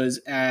 It was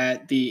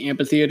at the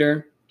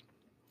amphitheater,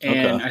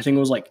 and Okay. I think it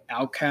was like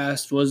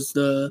Outkast was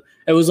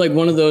it was like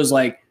one of those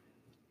like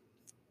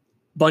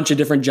bunch of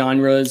different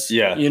genres.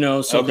 Yeah.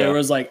 So Okay. there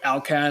was like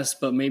Outkast,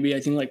 but maybe I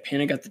think like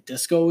Panic at the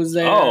Disco was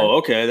there. oh,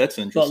 okay, that's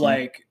interesting. But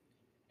like,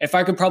 if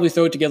I could probably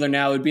throw it together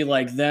now, it'd be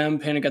like them,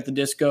 Panic at the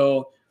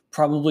Disco,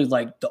 probably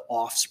like The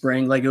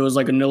Offspring. Like it was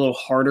like a little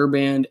harder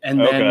band,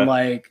 and Okay. then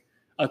like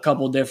a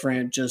couple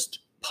different just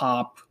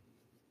pop,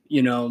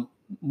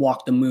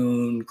 Walk the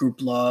Moon,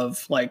 Group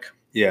Love, like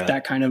yeah,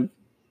 that kind of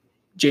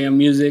jam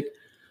music.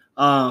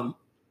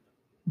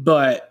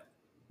 But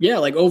yeah,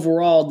 like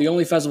overall, the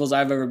only festivals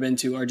I've ever been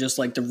to are just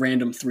like the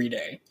random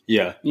 3-day.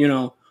 yeah,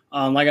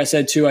 Like I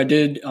said too, I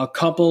did a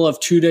couple of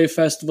 2-day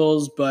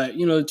festivals, but the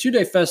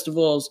 2-day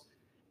festivals,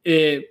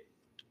 it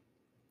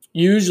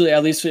usually,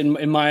 at least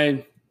in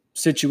my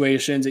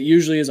situations, it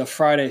usually is a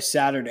Friday,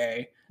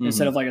 Saturday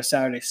instead of like a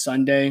Saturday,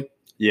 Sunday.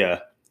 yeah,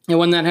 And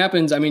when that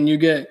happens, I mean, you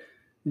get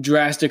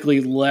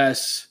drastically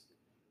less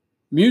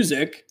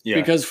music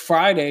because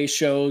Friday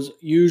shows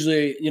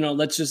usually,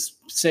 let's just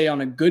say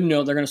on a good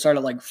note, they're going to start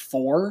at like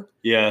 4.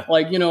 yeah.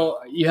 Like,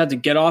 you have to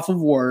get off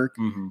of work.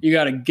 Mhm. You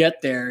got to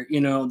get there.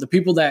 The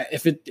people that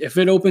if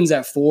it opens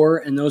at 4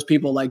 and those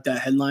people like that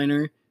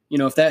headliner,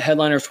 if that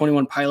headliner is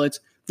 21 Pilots,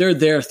 they're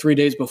there 3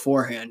 days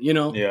beforehand,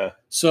 Yeah.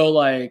 So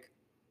like,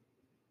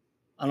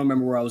 I don't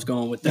remember where I was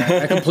going with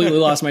that. I completely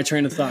lost my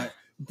train of thought.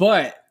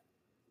 But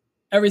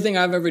everything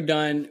I've ever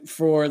done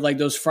for like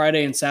those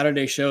Friday and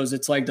Saturday shows,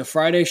 it's like the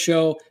Friday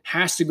show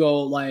has to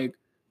go like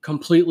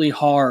completely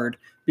hard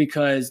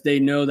because they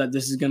know that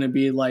this is going to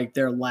be like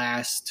their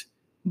last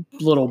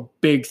little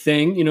big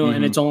thing,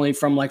 and it's only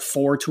from like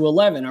 4 to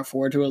 11 or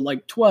 4 to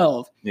like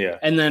 12. Yeah.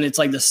 And then it's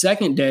like the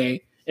second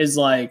day is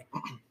like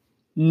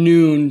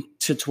noon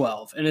to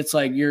 12. And it's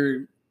like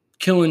you're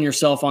killing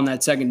yourself on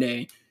that second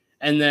day.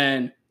 And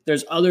then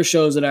there's other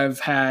shows that I've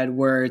had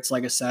where it's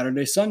like a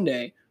Saturday,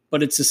 Sunday,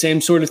 but it's the same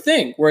sort of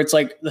thing where it's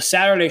like the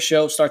Saturday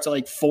show starts at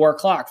like 4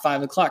 o'clock,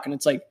 5 o'clock. And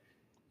it's like,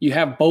 you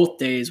have both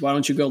days. Why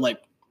don't you go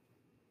like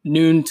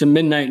noon to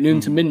midnight?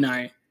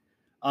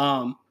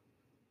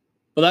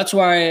 But that's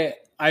why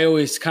I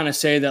always kind of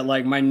say that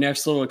like my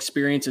next little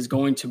experience is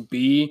going to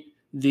be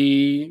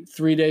the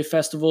 3-day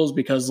festivals,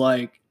 because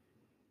like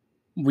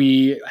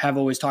we have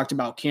always talked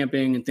about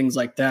camping and things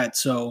like that.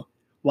 So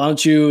why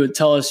don't you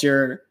tell us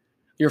your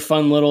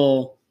fun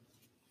little,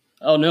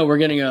 oh no, we're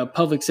getting a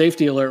public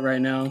safety alert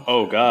right now.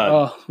 Oh God.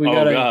 Oh,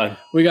 God.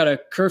 we got a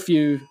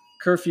curfew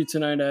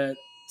tonight at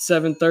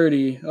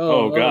 7:30.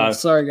 Oh, God.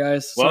 Sorry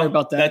guys. Well, Sorry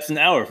about that. That's an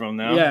hour from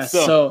now. Yeah.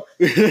 So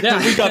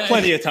yeah. we got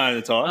plenty of time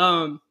to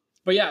talk.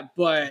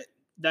 But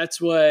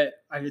that's what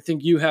I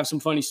think you have some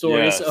funny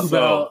stories Yeah,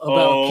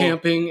 about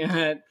camping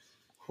at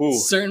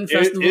certain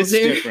festivals. It's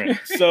different.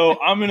 So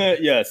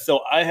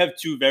so I have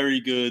two very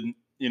good,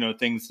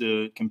 things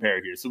to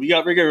compare here. So we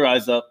got Reggae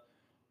Rise Up.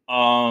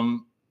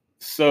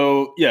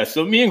 So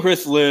me and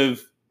Chris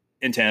live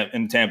in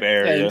Tampa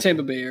area. Yeah, in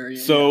Tampa Bay area.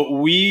 So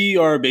we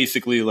are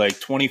basically like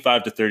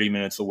 25 to 30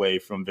 minutes away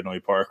from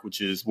Vinoy Park, which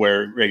is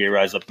where Reggae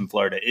Rise Up in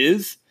Florida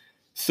is.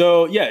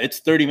 So yeah, it's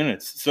 30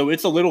 minutes. So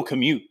it's a little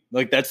commute.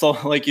 Like that's all.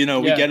 Like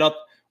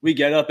we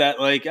get up at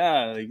like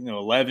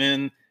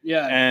 11.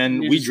 Yeah,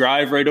 and we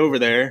drive right over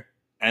there,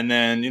 and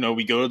then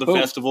we go to the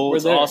festival.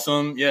 It's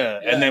awesome. Yeah,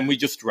 and then we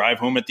just drive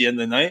home at the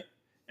end of the night,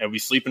 and we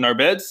sleep in our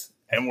beds,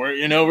 and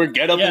we're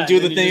get up and do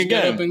the thing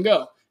again. Get up and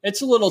go.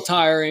 It's a little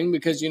tiring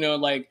because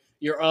like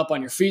you're up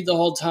on your feet the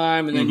whole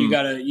time, and then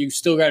you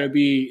still gotta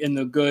be in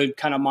the good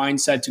kind of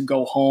mindset to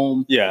go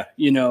home. Yeah,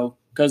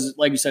 because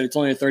like you said, it's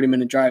only a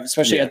 30-minute drive,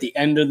 especially at the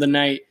end of the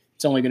night.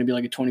 It's only going to be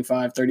like a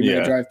 25,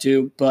 30-minute drive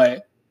too.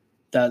 But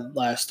that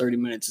last 30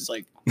 minutes is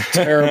like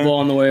terrible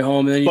on the way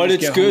home. And then but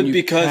it's good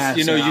because,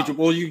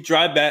 you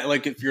drive back,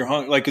 like if you're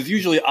hungry, like, because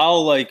usually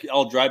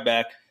I'll drive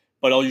back,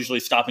 but I'll usually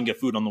stop and get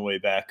food on the way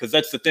back. Because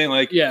that's the thing,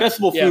 like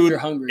festival food, if you're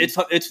hungry.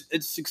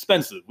 It's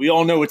expensive. We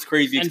all know it's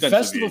crazy expensive.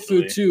 And festival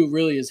food too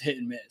really is hit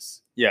and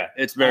miss. Yeah,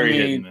 it's very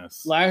hit and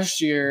miss. Last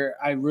year,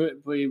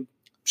 we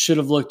should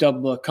have looked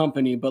up a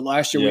company, but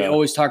last year we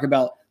always talk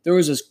about there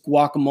was this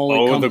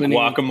guacamole company.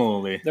 Oh, the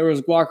guacamole. There was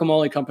a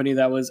guacamole company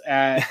that was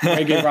at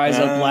Reggae Rise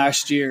Up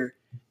last year,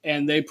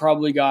 and they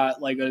probably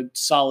got like a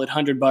solid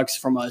 $100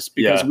 from us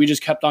because we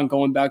just kept on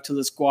going back to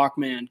this guac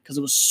man because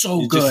it was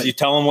so good. You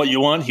tell him what you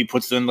want, he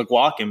puts in the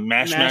guac and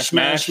mash.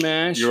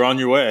 You're on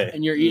your way.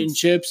 And you're eating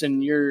chips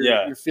and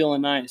you're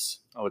feeling nice.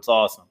 Oh, it's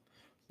awesome.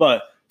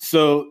 But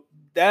so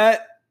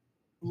that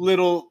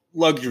little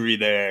luxury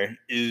there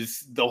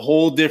is the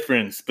whole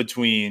difference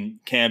between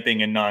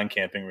camping and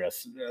non-camping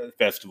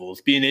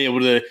festivals. Being able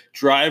to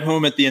drive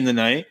home at the end of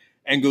the night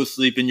and go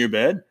sleep in your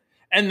bed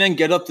and then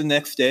get up the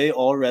next day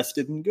all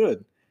rested and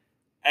good.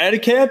 At a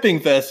camping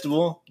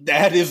festival,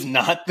 that is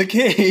not the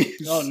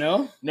case. Oh,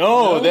 no?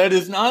 No, that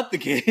is not the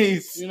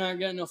case. You're not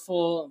getting a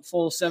full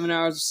 7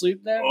 hours of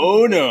sleep there?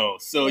 Oh, no.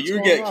 So you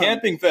get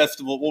camping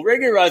festival. Well,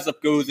 Reggae Rise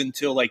Up goes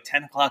until like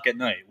 10 o'clock at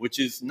night, which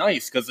is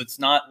nice because it's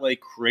not like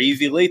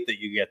crazy late that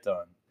you get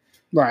done.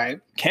 Right.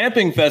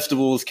 Camping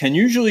festivals can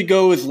usually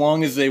go as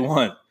long as they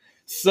want.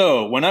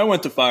 So when I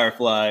went to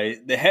Firefly,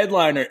 the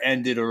headliner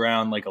ended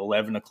around like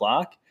 11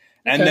 o'clock.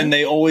 And then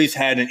they always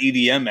had an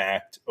EDM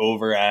act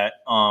over at,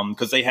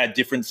 because they had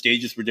different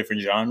stages for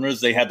different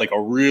genres. They had like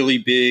a really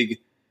big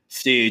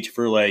stage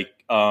for like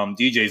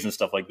DJs and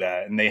stuff like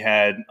that. And they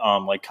had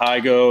like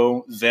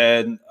Kygo,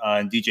 Zed,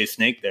 and DJ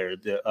Snake there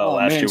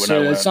last year when I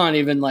went. It's not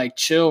even like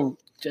chill.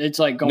 It's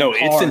like going hard.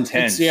 It's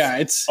intense.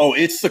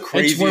 It's the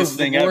craziest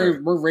thing ever.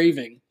 We're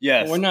raving.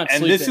 Yes. We're not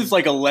sleeping. And this is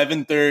like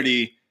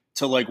 11:30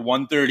 to like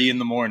 1:30 in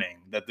the morning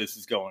that this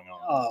is going on.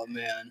 Oh,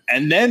 man.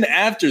 And then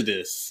after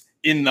this,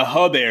 in the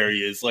hub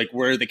areas, like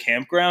where the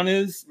campground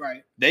is,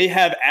 right? They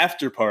have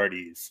after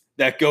parties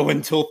that go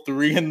until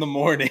 3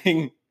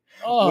 a.m.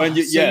 Oh,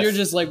 you're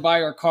just like by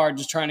your car,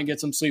 just trying to get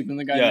some sleep, and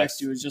the guy next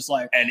to you is just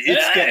like, and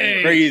it's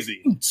getting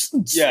crazy.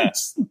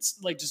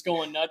 Like just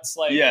going nuts.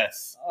 Like,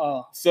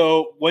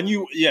 So when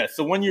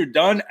you're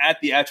done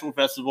at the actual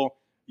festival,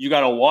 you got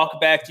to walk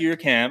back to your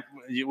camp,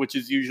 which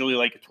is usually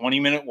like a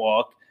 20-minute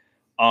walk.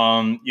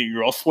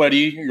 You're all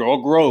sweaty, you're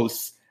all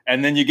gross.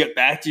 And then you get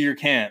back to your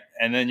camp,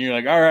 and then you're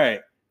like, all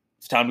right,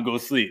 it's time to go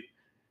sleep.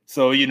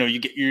 So, you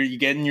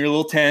get in your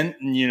little tent,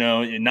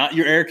 and, not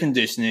your air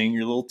conditioning,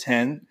 your little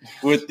tent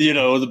with,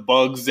 the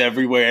bugs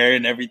everywhere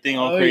and everything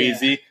all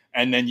crazy. Yeah.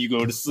 And then you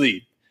go to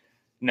sleep.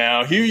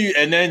 Now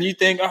and then you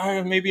think,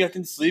 maybe I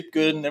can sleep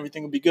good and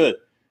everything will be good.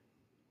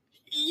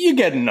 You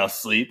get enough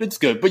sleep. It's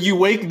good. But you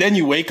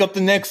wake up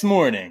the next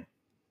morning.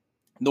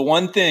 The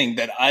one thing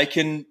that I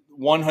can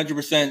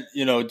 100%,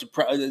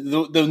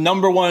 the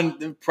number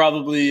one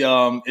probably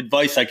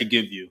advice I could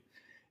give you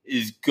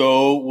is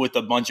go with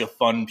a bunch of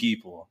fun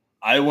people.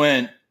 I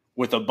went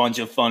with a bunch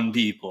of fun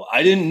people.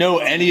 I didn't know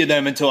any of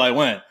them until I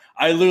went.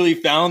 I literally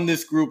found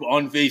this group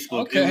on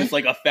Facebook. Okay. It was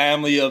like a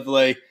family of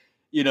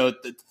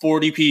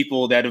 40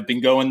 people that have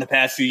been going the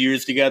past few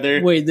years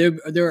together. Wait,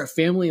 they're a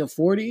family of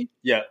 40?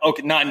 Yeah.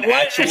 Okay. Not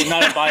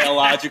a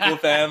biological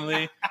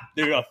family.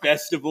 They're a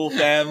festival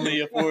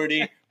family of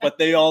 40, but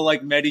they all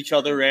met each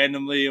other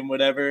randomly and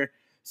whatever.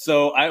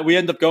 So we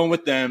ended up going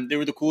with them. They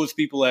were the coolest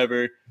people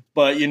ever.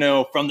 But,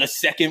 from the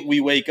second we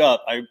wake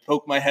up, I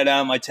poke my head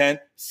out of my tent,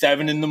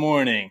 7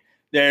 a.m.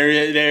 There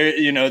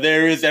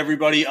is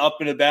everybody up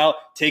and about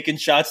taking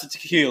shots of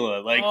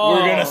tequila. We're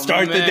going to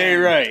start the day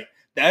right.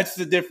 That's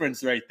the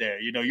difference right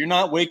there. You're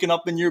not waking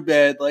up in your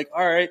bed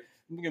all right,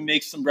 I'm going to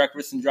make some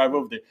breakfast and drive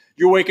over there.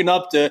 You're waking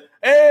up to,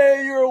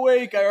 hey, you're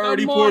awake. I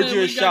already poured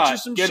you a shot.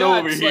 Get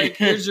over here.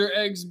 Here's your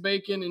eggs,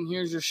 bacon, and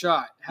here's your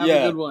shot. Have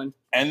a good one.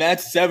 And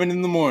that's 7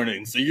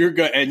 a.m. So you're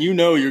going, and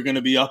you're going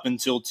to be up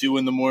until 2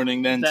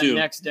 a.m. then too.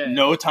 Next day.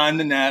 No time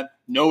to nap,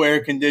 no air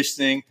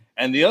conditioning.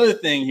 And the other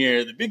thing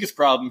here, the biggest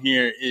problem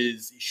here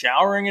is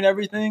showering and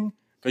everything.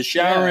 Because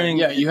showering.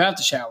 Yeah, you have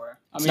to shower.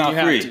 It's not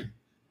free.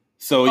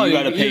 So you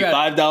got to pay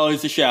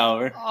 $5 a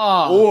shower,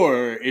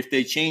 or if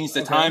they change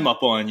the time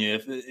up on you,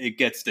 if it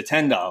gets to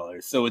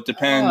 $10. So it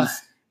depends,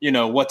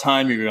 what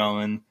time you're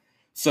going.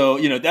 So,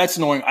 that's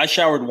annoying. I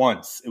showered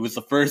once. It was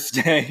the first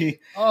day.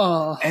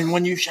 And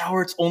when you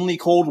shower, it's only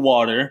cold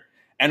water.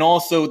 And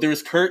also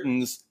there's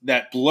curtains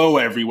that blow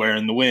everywhere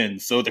in the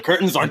wind. So the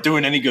curtains aren't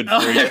doing any good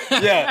for you.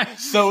 Yeah.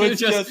 So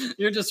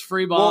you're just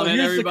freeballing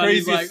and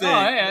everybody's like, thing.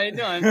 Oh, hey, how you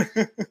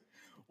doing?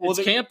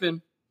 It's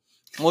camping.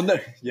 Well,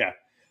 yeah.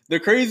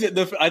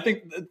 I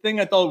think the thing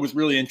I thought was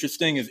really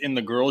interesting is in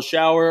the girls'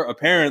 shower,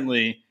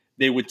 apparently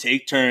they would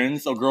take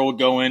turns. A girl would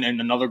go in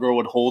and another girl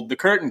would hold the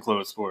curtain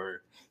closed for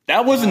her.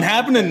 That wasn't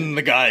happening in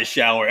the guy's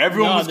shower.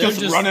 Everyone was just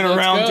running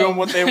around doing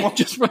what they want.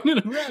 Just running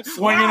around.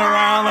 Swinging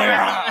around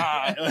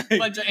like a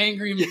bunch of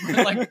angry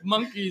like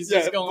monkeys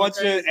just going bunch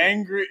crazy. of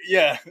angry,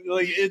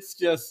 like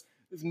it's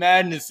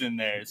madness in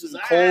there. It's just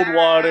cold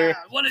water,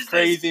 what is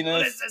craziness.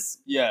 What is this?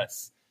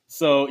 Yes.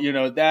 So,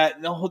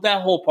 that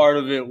whole part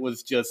of it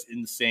was just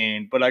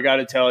insane. But I got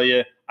to tell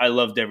you, I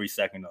loved every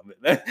second of it.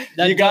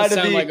 That does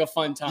sound like a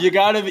fun time. So you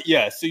got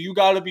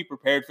to be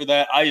prepared for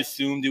that. I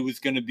assumed it was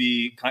going to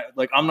be kind of,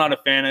 like, I'm not a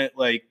fan of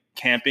like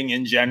camping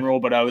in general,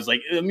 but I was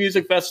like, a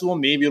music festival,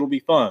 maybe it'll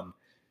be fun.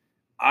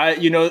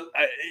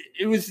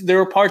 There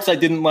were parts I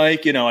didn't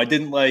like. I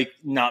didn't like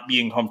not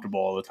being comfortable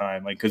all the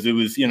time, like, because it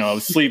was, I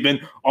was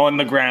sleeping on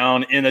the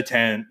ground in a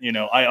tent.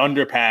 I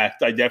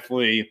underpacked. I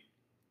definitely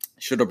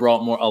should have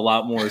brought a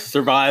lot more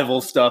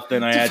survival stuff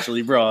than I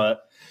actually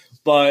brought,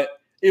 but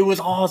it was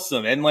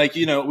awesome. And like,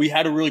 we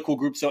had a really cool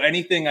group. So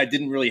anything I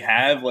didn't really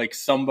have, like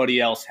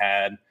somebody else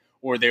had,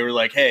 or they were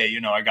like, hey,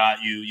 I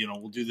got you,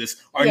 we'll do this.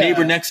 Our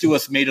neighbor next to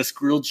us made us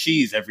grilled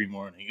cheese every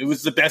morning. It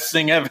was the best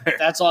thing ever.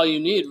 That's all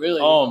you need,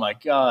 really. Oh my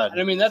God.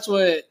 And I mean, that's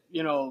what,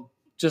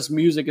 just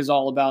music is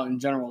all about in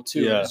general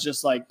too. Yeah. It's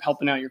just like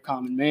helping out your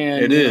common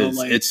man. It is.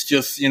 It's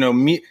just,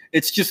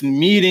 it's just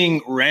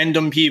meeting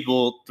random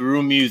people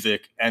through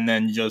music and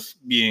then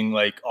just being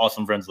like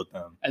awesome friends with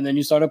them. And then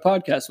you start a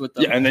podcast with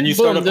them. Yeah, and then you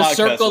start a the podcast.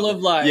 Circle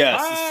of life.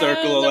 Yes, the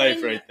circle of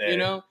life right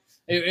there.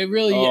 It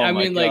really, Oh I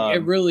my mean, God. like,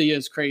 it really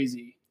is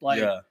crazy.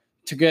 Like,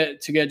 to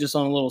get just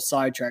on a little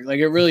sidetrack,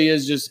 like, it really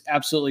is just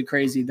absolutely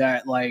crazy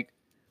that, like,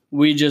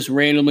 we just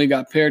randomly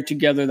got paired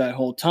together that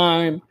whole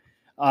time.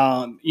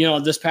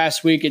 This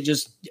past week, it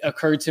just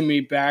occurred to me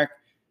back.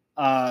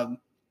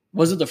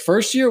 Was it the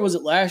first year or was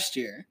it last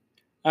year?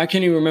 I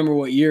can't even remember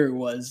what year it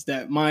was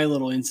that my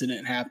little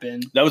incident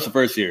happened. That was the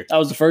first year. That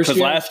was the first year?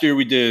 Because last year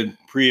we did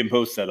pre and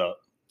post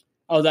setup.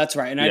 Oh, that's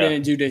right. And I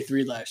didn't do day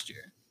 3 last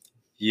year.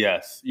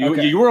 Yes.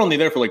 Okay. You were only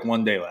there for like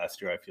one day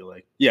last year, I feel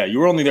like. Yeah, you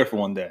were only there for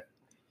one day.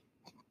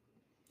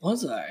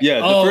 Was I?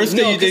 Yeah, the first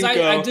day you didn't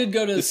go. I did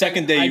go to the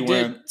second day you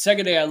went.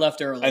 Second day I left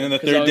early. And then the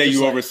third day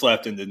you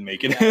overslept and didn't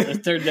make it. Yeah, the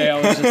third day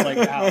I was just like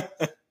out.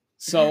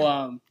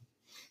 So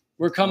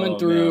we're coming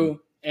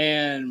through,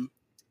 and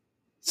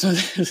so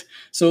it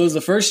was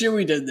the first year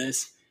we did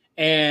this,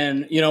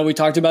 and we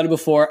talked about it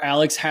before.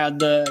 Alex had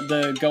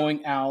the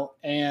going out,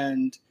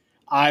 and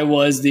I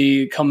was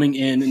the coming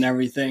in and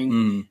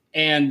everything,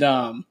 and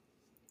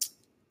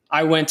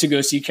I went to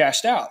go see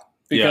Cashed Out.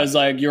 Because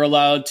like you're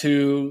allowed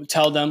to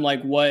tell them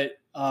like what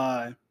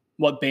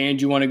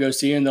band you want to go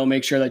see, and they'll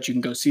make sure that you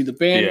can go see the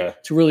band. Yeah.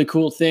 It's a really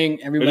cool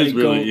thing. Everybody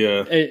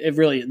it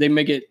really, they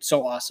make it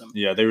so awesome.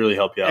 Yeah, they really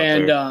help you out.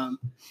 And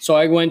so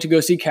I went to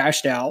go see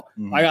Cashed Out.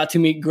 Mm-hmm. I got to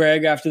meet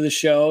Greg after the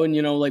show, and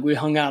like we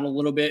hung out a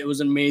little bit. It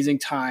was an amazing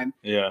time.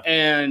 Yeah.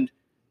 And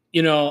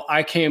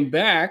I came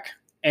back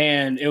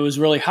and it was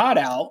really hot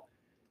out,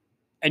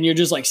 and you're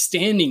just like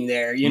standing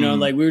there,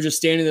 like we were just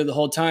standing there the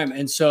whole time.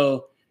 And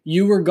so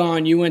you were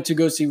gone. You went to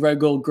go see Red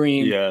Gold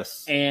Green.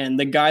 Yes. And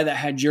the guy that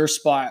had your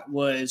spot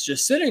was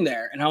just sitting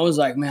there. And I was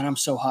like, man, I'm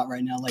so hot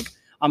right now. Like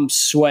I'm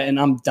sweating.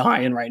 I'm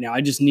dying right now. I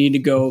just need to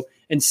go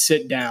and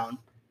sit down.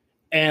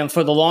 And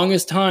for the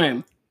longest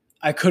time,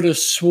 I could have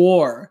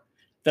swore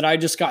that I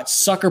just got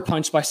sucker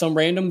punched by some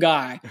random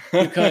guy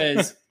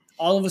because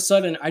all of a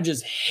sudden I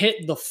just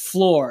hit the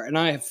floor and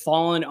I have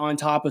fallen on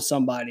top of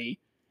somebody.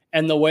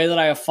 And the way that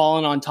I have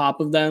fallen on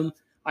top of them,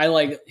 I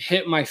like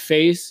hit my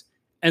face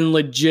and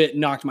legit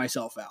knocked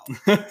myself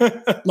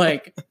out.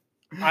 Like,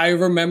 I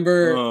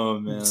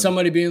remember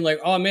somebody being like,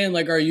 oh man,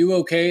 like, are you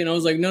okay? And I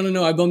was like,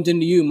 no, I bumped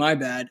into you, my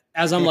bad.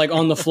 As I'm like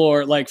on the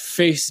floor, like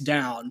face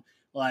down,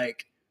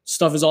 like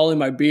stuff is all in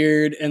my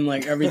beard and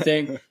like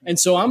everything. And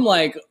so I'm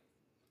like,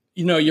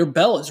 your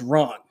bell is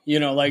rung,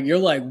 like you're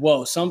like,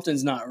 whoa,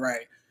 something's not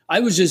right. I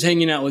was just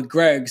hanging out with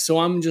Greg. So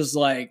I'm just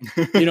like,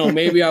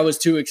 maybe I was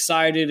too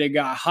excited. It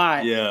got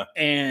hot. Yeah.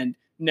 And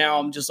now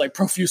I'm just like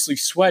profusely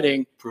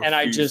sweating and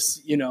I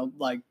just,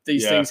 like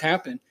these things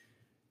happen.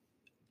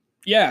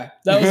 Yeah,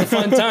 that was a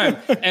fun time.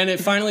 And it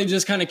finally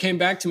just kind of came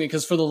back to me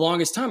because for the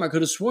longest time I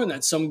could have sworn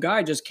that some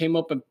guy just came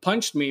up and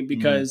punched me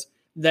because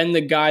then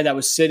the guy that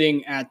was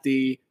sitting at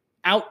the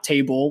out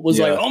table was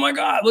like, oh my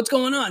God, what's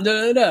going on? Da,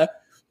 da, da.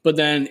 But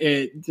then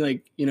it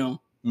like,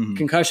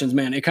 concussions,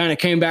 man, it kind of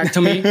came back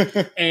to me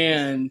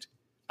and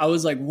I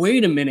was like,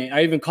 wait a minute.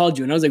 I even called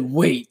you and I was like,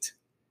 wait.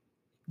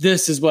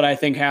 This is what I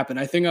think happened.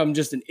 I think I'm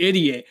just an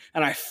idiot.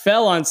 And I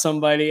fell on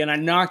somebody and I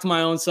knocked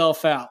my own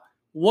self out.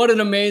 What an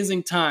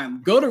amazing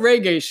time. Go to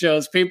reggae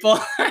shows, people.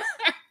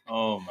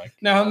 Oh, my God.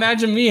 Now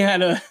imagine me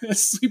at a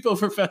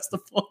sleepover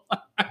festival.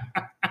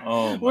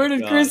 Oh, where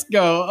did Chris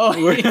go? Oh,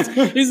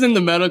 he's in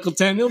the medical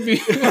tent. He'll be,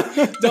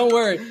 don't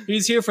worry.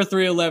 He's here for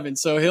 311.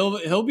 So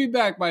he'll be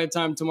back by the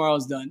time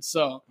tomorrow's done.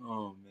 So,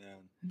 oh, man.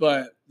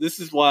 But this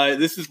is why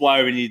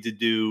we need to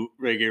do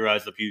Reggae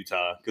Rise Up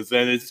Utah, because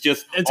then it's going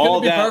all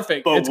to be that,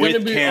 perfect. But it's going to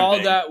be camping.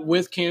 all that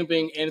with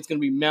camping, and it's going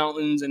to be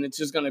mountains, and it's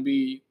just going to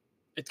be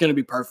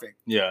perfect.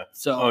 Yeah.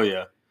 So oh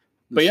yeah.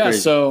 But yeah, crazy.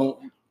 so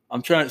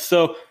I'm trying.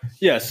 So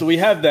we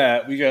have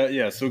that. We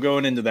got so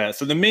going into that.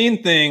 So the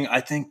main thing I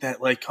think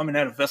that like coming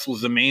out of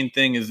festivals, the main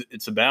thing is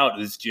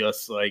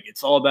just like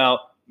it's all about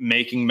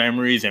making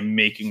memories and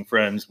making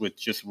friends with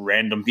just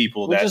random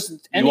people that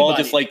you all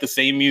just like the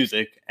same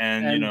music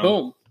and you know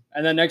boom.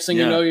 And then next thing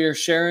you know, you're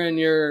sharing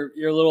your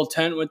little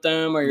tent with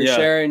them, or you're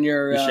sharing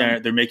your.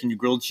 They're making you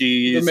grilled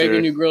cheese. They're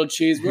making you grilled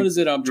cheese. What is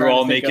it? You're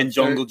all making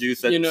jungle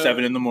juice at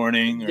 7 a.m. Or,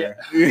 you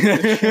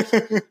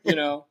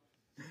know,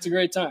 it's a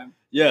great time.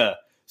 Yeah.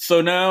 So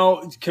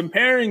now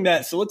comparing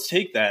that, so let's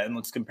take that and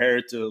let's compare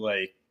it to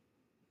like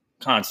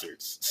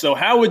concerts. So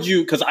how would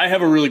you? Because I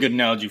have a really good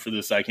analogy for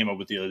this I came up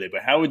with the other day.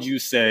 But how would you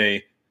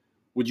say?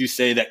 Would you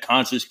say that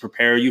concerts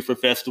prepare you for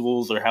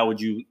festivals, or how would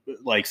you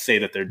like say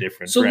that they're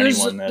different for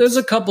anyone? There's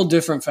a couple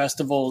different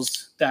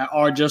festivals that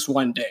are just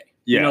one day.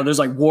 Yeah. You know, there's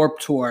like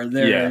Warped Tour.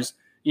 There's,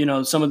 you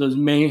know, some of those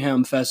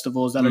Mayhem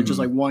festivals that are just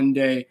like one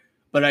day.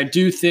 But I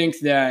do think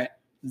that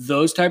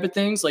those type of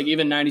things, like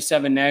even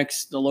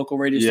 97X, the local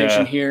radio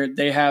station here,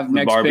 they have the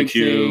next big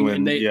thing.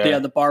 And they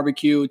have the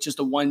barbecue. It's just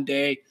a one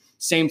day.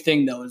 Same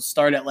thing though. It'll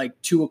start at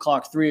like 2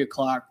 o'clock, 3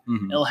 o'clock.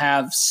 It'll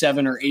have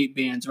 7 or 8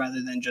 bands rather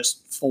than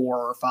just 4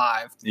 or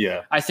 5.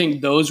 Yeah. I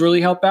think those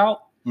really help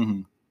out.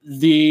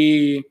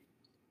 The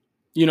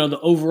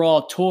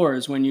overall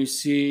tours, when you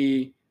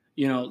see,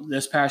 you know,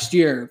 this past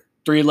year,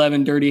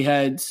 311 Dirty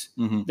Heads,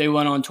 they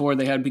went on tour.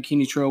 They had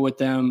Bikini Trio with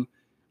them.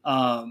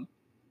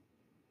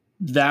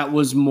 That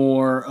was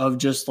more of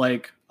just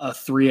like a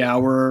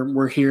 3-hour,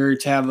 we're here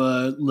to have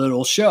a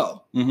little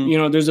show. You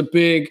know, there's a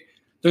big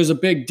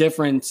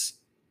difference.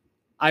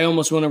 I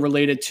almost want to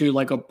relate it to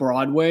like a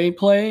Broadway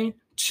play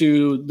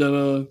to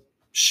the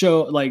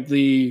show, like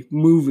the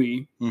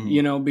movie,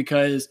 you know,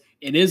 because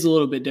it is a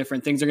little bit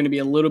different. Things are going to be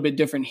a little bit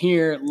different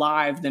here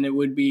live than it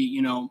would be,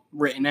 you know,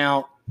 written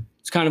out.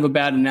 It's kind of a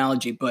bad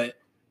analogy, but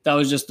that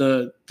was just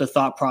the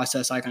thought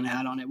process I kind of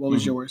had on it. What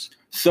was yours?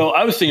 So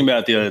I was thinking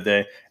about it the other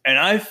day, and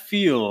I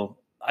feel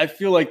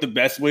like the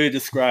best way to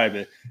describe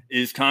it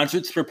is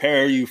concerts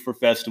prepare you for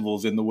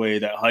festivals in the way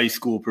that high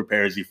school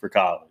prepares you for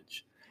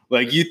college.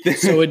 Like you think,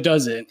 so it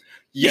doesn't.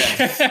 Yes,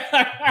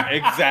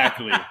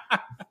 exactly.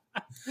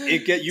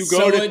 You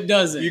go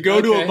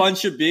to a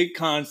bunch of big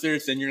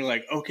concerts and you're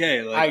like,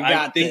 okay, like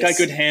I think I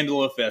could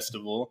handle a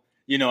festival.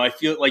 You know, I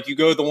feel like you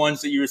go to the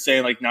ones that you were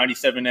saying, like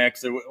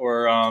 97X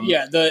or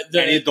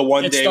the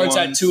one it day starts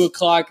ones. at 2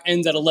 o'clock,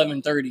 ends at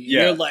 11:30.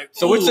 Yeah, you're like,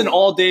 so it's an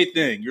all day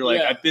thing. You're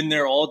like, I've been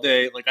there all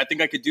day. Like, I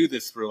think I could do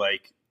this for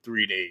like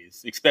 3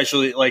 days,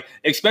 especially like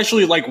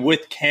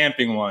with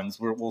camping ones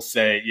where we'll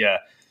say,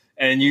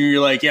 and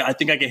you're like, I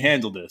think I can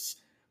handle this.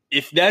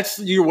 If that's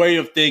your way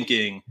of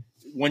thinking,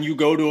 when you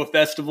go to a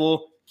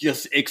festival,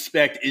 just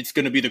expect it's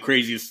going to be the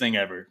craziest thing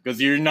ever,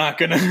 because you're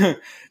going to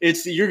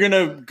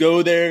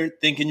go there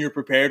thinking you're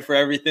prepared for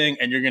everything,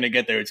 and you're going to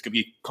get there. It's going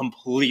to be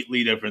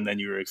completely different than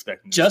you were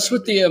expecting. Just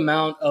with the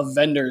amount of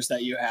vendors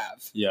that you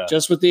have. Yeah.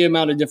 Just with the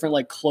amount of different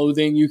like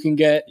clothing you can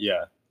get.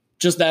 Yeah.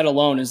 Just that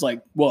alone is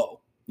like, whoa.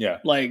 Yeah.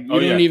 Like you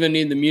don't even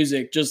need the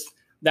music. Just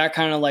that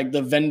kind of like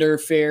the vendor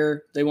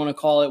fair, they want to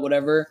call it,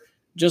 whatever.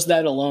 Just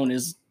that alone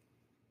is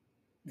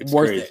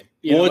worth crazy. It.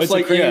 You know, it's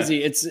like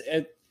crazy.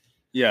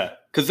 Yeah.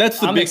 Because that's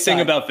the big thing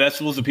about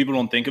festivals that people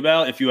don't think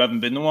about. If you haven't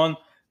been to one,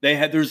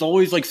 there's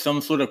always like some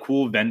sort of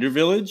cool vendor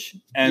village.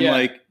 And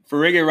like for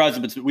Reggae Rise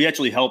Up, we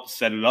actually helped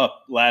set it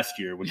up last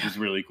year, which was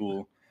really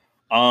cool.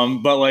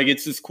 But like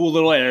it's this cool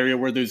little area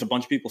where there's a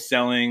bunch of people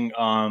selling,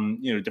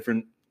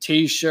 different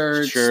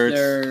T-shirts,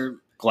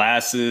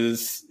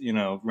 glasses,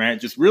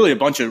 just really a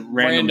bunch of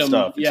random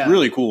stuff. It's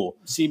really cool.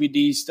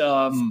 CBD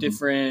stuff,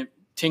 different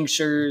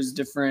tinctures,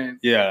 different.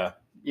 Yeah.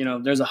 You know,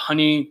 there was a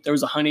honey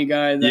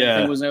guy that I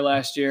think was there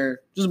last year.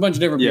 Just a bunch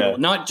of different people,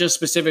 not just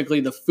specifically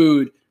the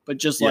food, but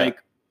just like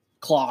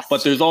cloth.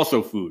 But there's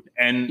also food,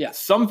 and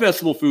some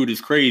festival food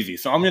is crazy.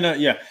 So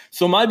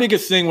So my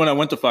biggest thing when I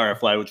went to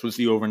Firefly, which was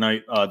the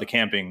overnight, the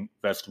camping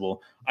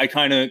festival, I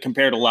kind of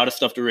compared a lot of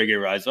stuff to Reggae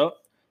Rise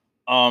Up.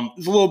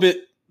 It's a little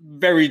bit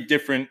very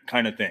different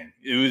kind of thing.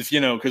 It was,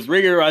 because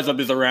Reggae Rise Up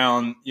is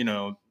around,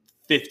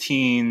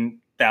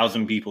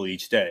 15,000 people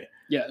each day.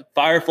 Yeah.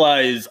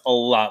 Firefly is a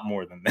lot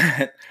more than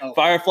that. Oh.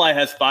 Firefly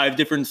has 5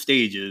 different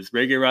stages.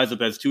 Reggae Rise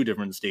Up has 2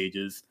 different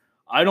stages.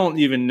 I don't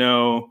even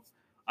know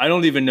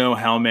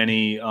how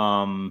many.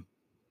 Reggae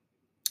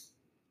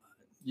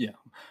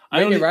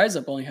Rise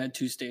Up only had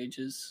 2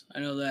 stages. I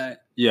know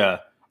that. Yeah.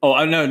 Oh,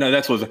 I know. No,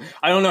 that's what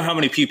I don't know how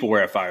many people were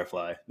at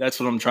Firefly. That's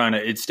what I'm trying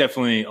to. It's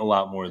definitely a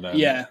lot more than.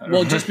 Yeah.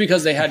 Well, just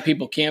because they had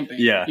people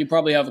camping. Yeah. You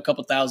probably have a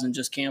couple thousand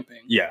just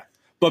camping. Yeah.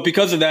 But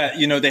because of that,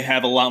 they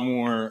have a lot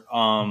more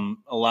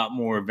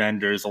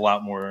vendors, a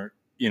lot more,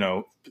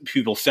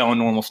 people selling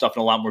normal stuff,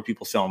 and a lot more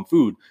people selling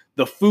food.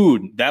 The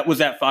food that was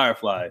at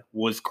Firefly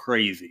was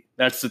crazy.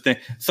 That's the thing.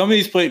 Some of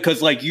these places,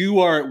 because like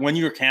when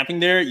you're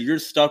camping there, you're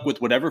stuck with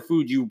whatever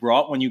food you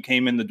brought when you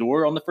came in the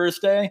door on the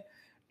first day,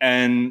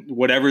 and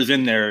whatever's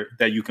in there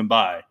that you can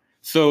buy.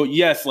 So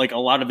yes, like a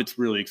lot of it's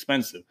really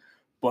expensive.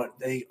 But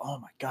oh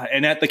my God.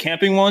 And at the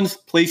camping ones,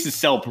 places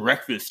sell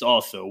breakfast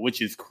also,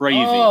 which is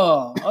crazy.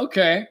 Oh,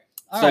 okay.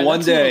 All So right, one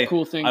that's another day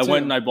cool thing I too.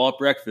 went and I bought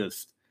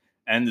breakfast,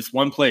 and this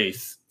one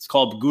place, it's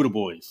called Gouda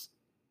Boys,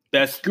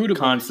 best Gouda Boys.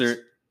 concert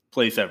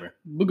place ever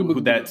Booga,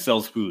 booga, that booga.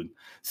 sells food.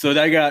 So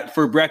I got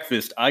for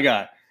breakfast,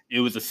 it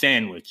was a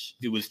sandwich.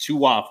 It was 2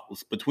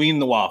 waffles. Between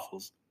the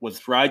waffles was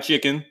fried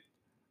chicken,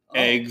 Oh.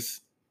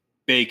 eggs,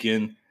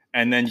 bacon,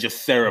 and then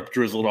just syrup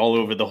drizzled all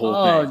over the whole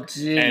Oh, thing.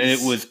 jeez. And it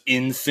was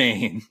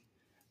insane.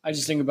 I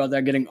just think about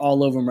that getting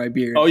all over my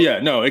beard. Oh yeah,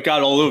 no, it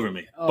got all over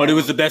me. But it Oh.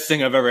 was the best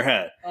thing I've ever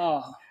had.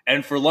 Oh.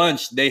 And for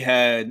lunch, they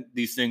had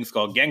these things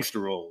called gangster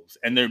rolls,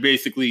 and they're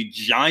basically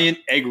giant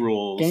egg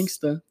rolls.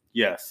 Gangsta.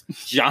 Yes,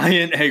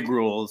 giant egg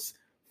rolls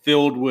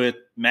filled with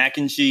mac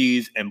and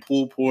cheese and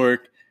pulled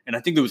pork, and I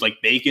think there was like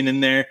bacon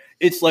in there.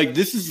 It's like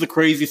this is the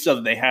crazy stuff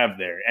that they have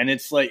there, and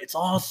it's like it's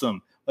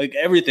awesome. Like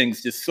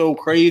everything's just so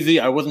crazy.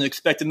 I wasn't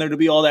expecting there to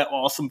be all that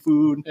awesome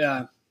food.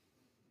 Yeah.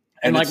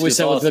 And like it's we just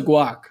said with awesome. the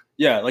guac.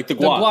 Yeah, like the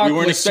The guac. guac We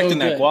weren't was so expecting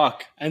that good.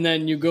 guac. And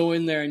then you go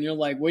in there and you're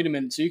like, wait a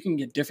minute. So you can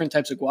get different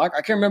types of guac?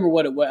 I can't remember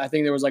what it was. I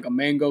think there was like a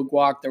mango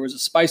guac. There was a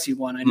spicy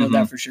one. I know Mm-hmm.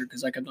 that for sure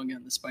because I kept on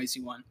getting the spicy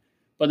one.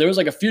 But there was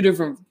like a few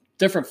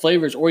different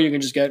flavors, or you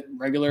can just get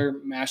regular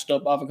mashed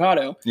up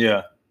avocado.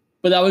 Yeah,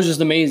 But that was just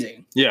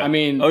amazing. yeah. I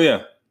mean, oh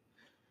yeah.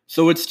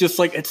 So it's just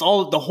like it's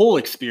all the whole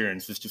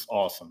experience is just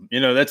awesome.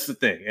 That's the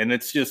thing, and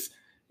it's just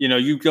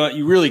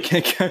you really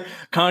can't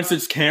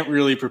concerts can't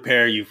really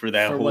prepare you for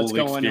that For whole what's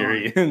going on.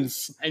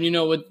 experience. and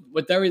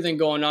with everything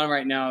going on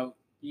right now,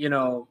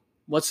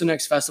 what's the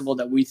next festival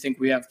that we think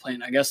we have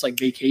planned? I guess like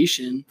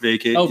Vacation.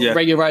 Vacation. Oh, yeah,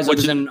 Regularize Which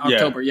was is- in yeah.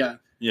 October. Yeah.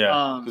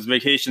 yeah. Because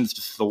Vacation's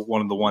just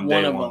one of the one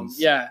One day of ones.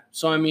 them. Yeah.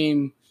 So, I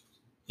mean,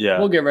 yeah,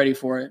 we'll get ready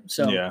for it.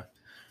 So, yeah.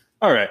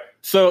 All right.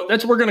 So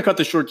we're going to cut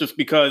this short just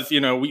because,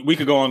 we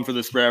could go on for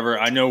this forever.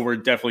 I know we're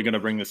definitely going to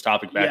bring this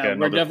topic back Yeah, at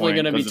we're another definitely point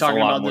gonna be 'cause there's a talking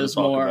lot about to this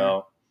talk more.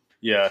 about.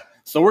 Yeah.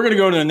 So we're going to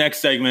go to the next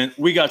segment.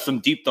 We got some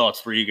deep thoughts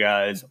for you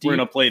guys. We're going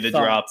to Deep play the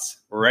drop thoughts.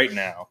 right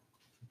now.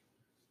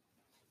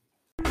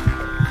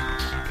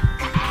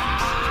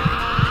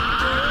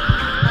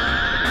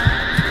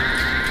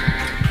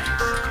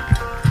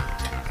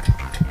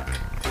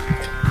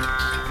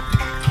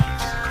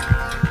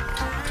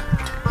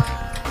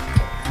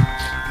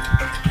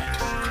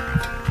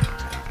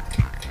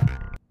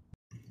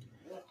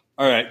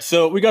 All right,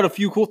 so we got a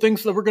few cool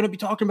things that we're going to be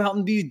talking about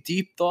in the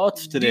deep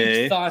thoughts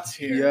today. Deep thoughts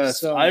here. Yes,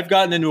 So, I've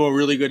gotten into a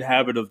really good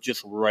habit of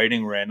just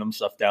writing random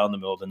stuff down in the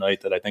middle of the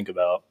night that I think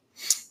about.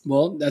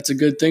 well, that's a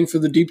good thing for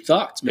the deep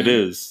thoughts, man. It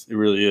is. It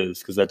really is,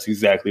 because that's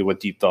exactly what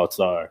deep thoughts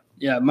are.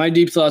 Yeah, my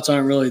deep thoughts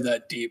aren't really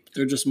that deep.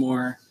 They're just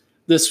more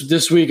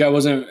this week I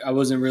wasn't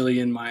really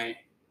in my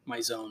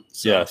zone.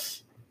 So.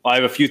 Yes. I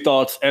have a few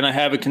thoughts, and I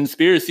have a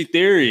conspiracy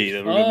theory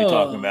that we're going to be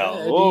talking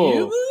about. do Whoa.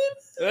 you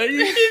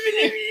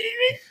believe?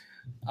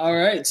 All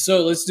right,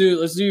 so let's do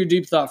your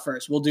deep thought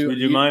first. We'll do Should we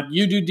do mine?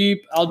 You do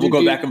deep. I'll do. We'll go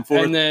deep, back and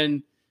forth? and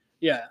then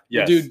we'll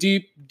Yes. do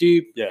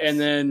deep, Yes. and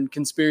then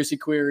conspiracy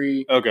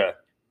query Okay.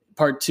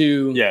 part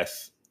 2.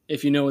 Yes.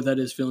 If you know what that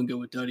is, feeling good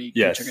with Duddy,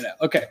 Yes. check it out.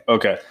 Okay,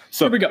 Okay.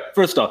 So here we go.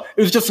 first off,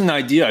 it was just an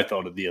idea I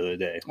thought of the other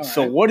day. All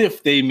So right. what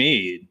if they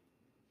made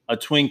a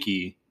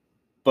Twinkie,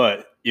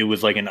 but it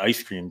was like an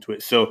ice cream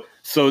twist? So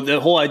the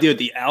whole idea,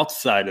 the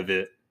outside of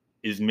it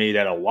is made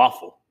out of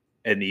waffle,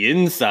 and the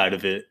inside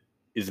of it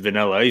is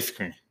vanilla ice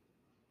cream.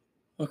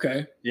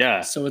 Okay, Yeah.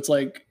 so it's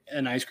like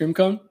an ice cream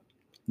cone,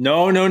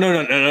 No.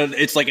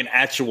 It's like an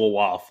actual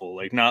waffle.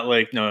 Like not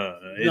like no.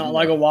 not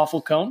like a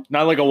waffle cone.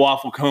 Not like a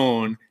waffle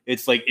cone.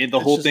 It's like the It's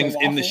whole just a thing's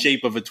in the waffle?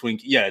 shape of a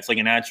Twinkie. Yeah, it's like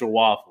an actual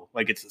waffle.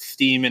 Like it's a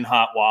steaming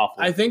hot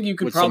waffle. I think you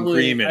could With some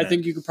probably. cream in I it.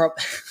 think you could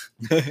probably.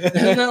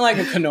 Isn't that like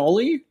a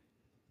cannoli?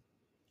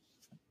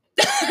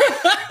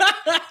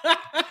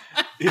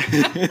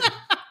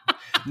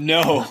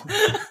 No,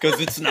 because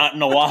it's not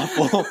in a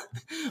waffle.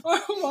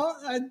 Well,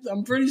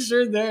 I'm pretty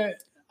sure that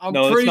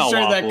No, it's pretty not sure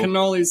that waffle.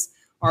 cannolis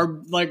are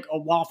like a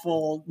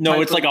waffle. No,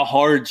 type it's of- like a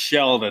hard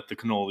shell that the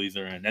cannolis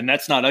are in, and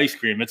that's not ice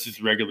cream. It's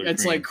just regular.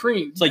 It's cream. like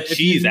cream. It's like If you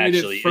cheese, made it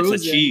actually.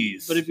 It's a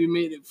cheese. But if you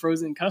made it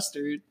frozen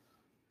custard,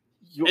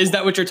 is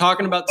that what you're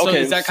talking about? So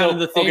Okay, is that kind so- of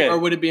the thing, okay. or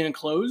would it be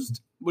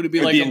enclosed? Would it be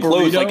It'd like be a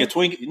enclosed burrito? like a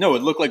Twinkie. No,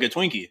 it looked like a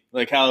Twinkie.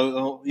 Like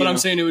how. But I'm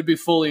saying it would be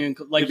fully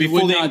like it'd be you would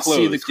fully not enclosed.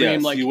 see the cream.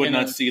 Yes, like you would in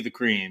not a- see the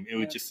cream. It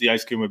would just the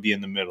ice cream would be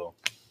in the middle.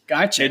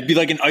 Gotcha. It'd be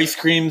like an ice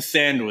cream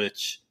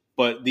sandwich,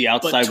 but the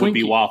outside would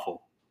be Twinkie.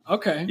 waffle.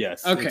 Okay.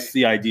 Yes. Okay. It's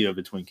the idea of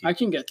a Twinkie. I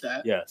can get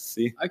that. Yes.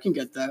 See. I can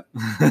get that.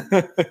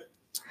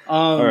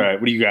 All right.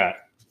 What do you got?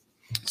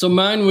 So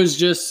mine was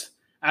just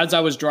as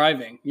I was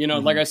driving.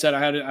 Like I said,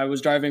 I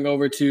was driving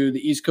over to the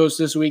East Coast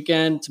this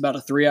weekend. It's about a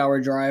 3-hour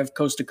drive,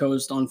 coast to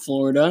coast on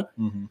Florida.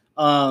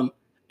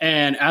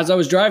 And as I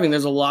was driving,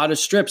 there's a lot of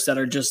strips that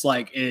are just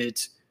like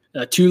it's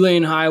a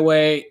 2-lane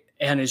highway,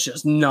 and it's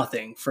just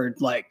nothing for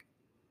like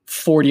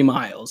 40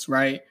 miles,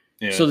 right?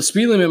 Yeah. So the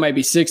speed limit might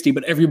be 60,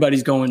 but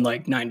everybody's going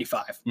like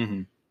 95.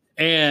 Mhm.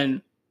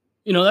 And,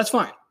 that's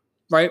fine,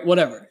 right?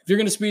 Whatever. If you're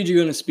going to speed, you're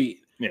going to speed.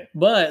 Yeah.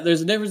 But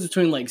there's a difference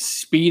between like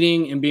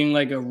speeding and being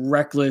like a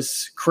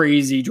reckless,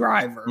 crazy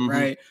driver, Mhm.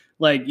 right?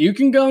 Like you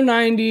can go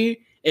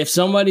 90 if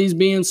somebody's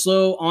being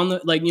slow on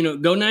the, like,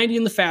 go 90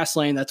 in the fast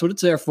lane. That's what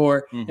it's there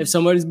for. If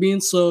somebody's being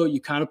slow, you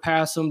kind of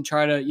pass them,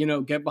 try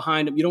to, get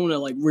behind them. You don't want to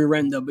like rear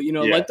end them, but,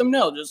 let them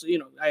know just,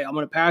 hey, I'm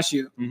going to pass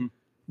you.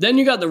 Then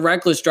you got the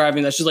reckless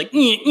driving. That's just like,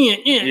 like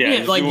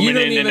you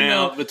don't even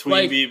know between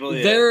like, people.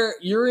 Yeah.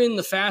 You're in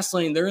the fast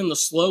lane. They're in the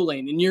slow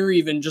lane. And you're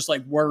even just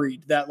like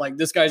worried that like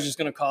this guy's just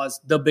going to cause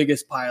the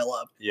biggest pile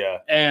up. Yeah.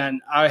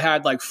 And I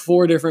had like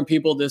 4 different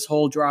people this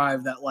whole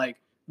drive that like,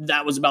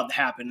 that was about to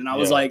happen. And I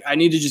was like, I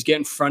need to just get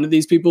in front of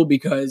these people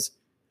because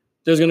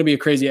there's going to be a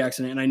crazy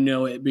accident. And I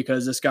know it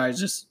because this guy's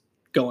just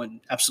going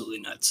absolutely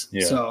nuts.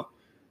 Yeah. So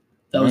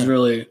that was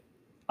really,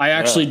 I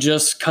actually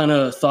just kind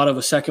of thought of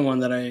a second one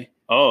that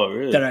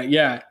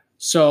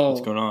So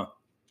what's going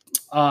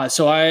on?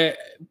 So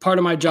part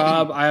of my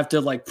job, I have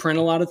to like print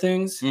a lot of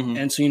things.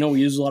 And so, we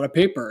use a lot of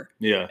paper.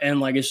 Yeah.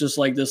 And like, it's just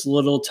like this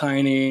little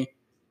tiny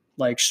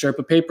like strip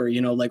of paper,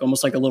 like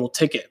almost like a little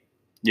ticket.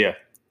 Yeah.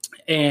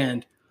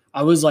 And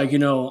I was like,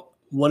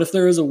 what if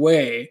there is a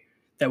way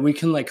that we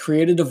can like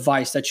create a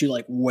device that you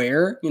like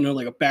wear,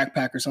 like a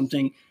backpack or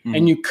something,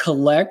 and you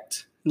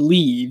collect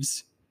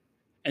leaves,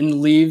 and the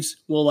leaves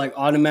will like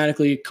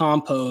automatically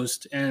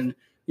compost and,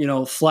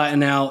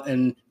 flatten out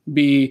and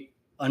be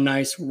a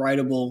nice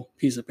writable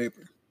piece of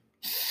paper.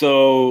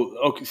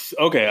 So,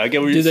 okay, I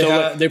get what you're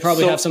saying. They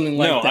probably have something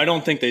like that. No, I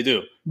don't think they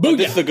do. But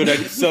this is a good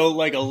idea. So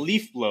like a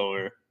leaf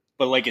blower,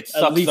 but like it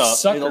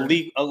sucks up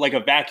like a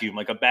vacuum,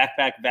 like a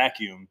backpack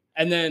vacuum.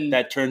 And then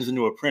that turns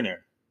into a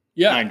printer.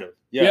 Yeah. Kind of.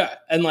 Yeah.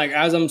 And like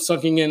as I'm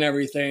sucking in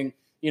everything,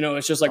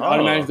 it's just like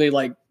automatically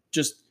like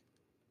just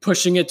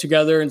pushing it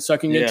together and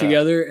sucking it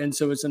together. And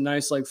so it's a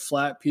nice like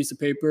flat piece of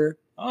paper.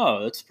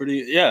 Oh, that's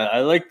pretty. Yeah, I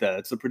like that.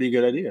 It's a pretty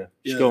good idea.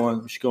 We should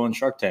go on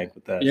Shark Tank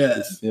with that.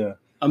 Yeah. Yeah.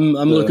 I'm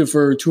looking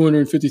for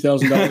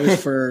 $250,000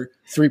 for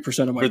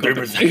 3% of my company.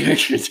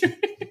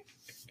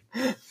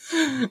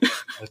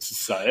 That's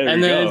society.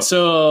 And then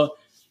so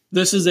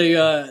this is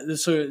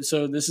this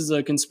is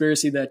a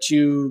conspiracy that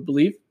you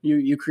believe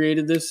you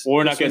created this. Well,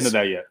 we're not getting to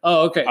that yet.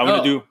 Oh, okay. I'm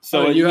gonna do.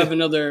 So you have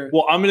another.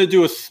 Well, I'm gonna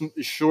do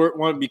a short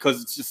one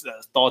because it's just a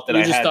thought that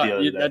I had the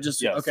other day.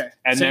 Yes. Okay.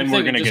 And Same then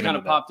we're gonna just get kind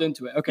into of popped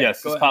into it. Okay.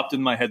 Yes, this popped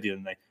in my head the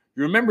other night.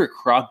 You remember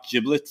Croc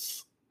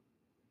giblets?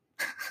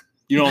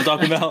 You know what I'm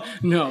talking about?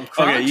 No.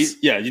 Crocs?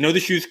 Okay. You know the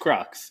shoes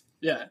Crocs.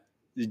 Yeah.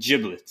 The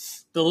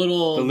giblets. The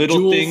little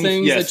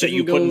things yes, that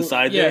you put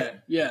inside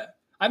there. Yeah.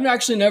 I've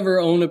actually never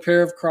owned a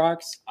pair of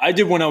Crocs. I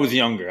did when I was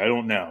younger. I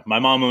don't know. My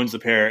mom owns a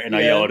pair, and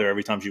I yell at her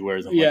every time she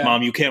wears them. Like,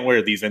 Mom, you can't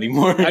wear these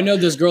anymore. I know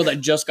this girl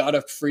that just got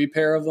a free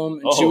pair of them,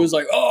 and she was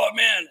like, "Oh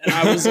man!" And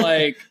I was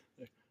like,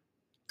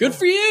 "Good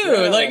for you!"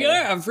 Yeah. Like,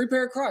 a free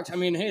pair of Crocs. I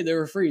mean, hey, they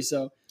were free,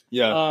 so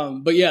yeah.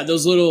 But yeah,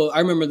 those little. I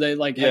remember they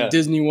like had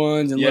Disney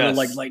ones and little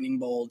like lightning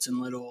bolts and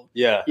little.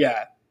 Yeah.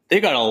 They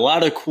got a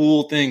lot of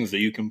cool things that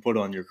you can put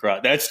on your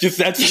Croc. That's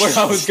where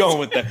I was going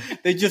with that.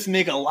 They just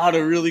make a lot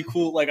of really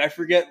cool. Like I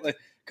forget like.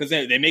 Because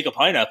they make a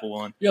pineapple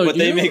one, but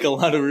they make a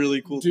lot of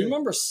really cool things. Do you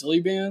remember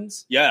Silly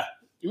Bands? Yeah.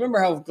 You remember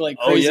how like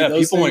crazy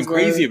those people went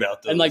crazy were?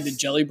 about those. And like the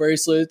jelly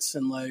bracelets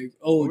and like,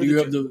 do you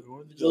have the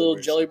little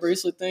jelly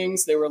bracelet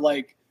things? They were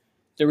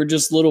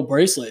just little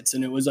bracelets.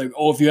 And it was like,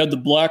 if you had the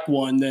black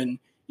one, then,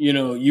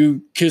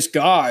 you kiss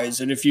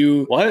guys. And if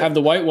you have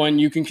the white one,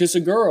 you can kiss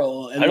a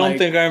girl. And I don't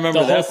think I remember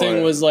that The whole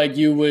thing was like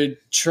you would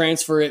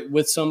transfer it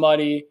with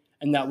somebody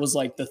and that was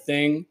like the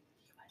thing.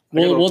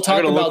 We'll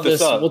talk about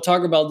this. We'll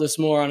talk about this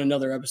more on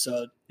another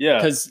episode. Yeah,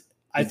 because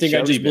I think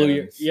I just blew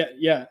you.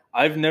 Yeah.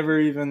 I've never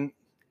even.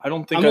 I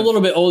don't think I'm a little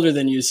bit older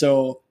than you,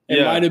 so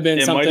it might have been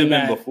something might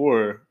have been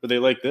before. Were they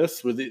like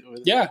this? Were they?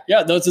 Yeah,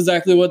 that's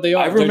exactly what they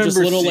are. I remember They're just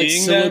little like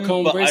seeing silicone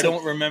them, but bracelets. I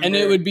don't remember. And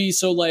it would be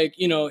so like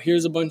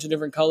here's a bunch of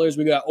different colors.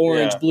 We got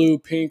orange, blue,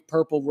 pink,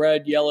 purple,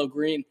 red, yellow,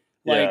 green.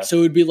 So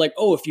it would be like,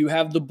 if you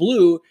have the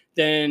blue,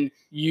 then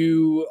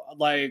you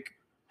like.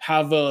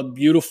 Have a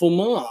beautiful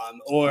mom,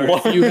 or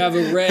if you have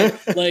a red,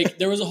 like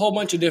there was a whole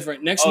bunch of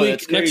different. Next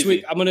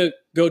week, I'm gonna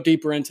go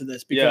deeper into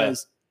this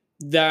because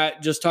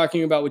that just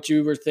talking about what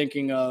you were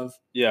thinking of,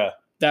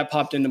 that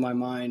popped into my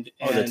mind.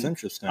 And that's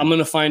interesting. I'm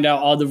gonna find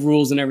out all the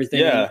rules and everything.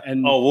 Yeah.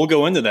 And we'll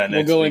go into that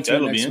next week.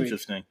 That'll be week.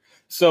 interesting.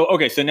 So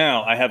so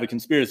now I have a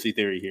conspiracy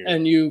theory here.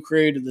 And you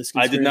created this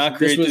conspiracy. I did not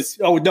create this.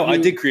 Oh no, I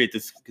did create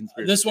this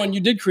conspiracy. This one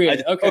you did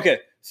create. Okay.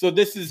 So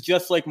this is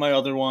just like my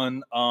other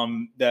one.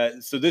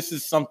 So this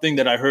is something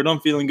that I heard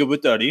on Feeling Good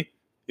with Duddy.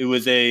 It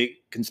was a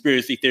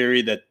conspiracy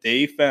theory that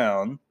they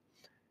found,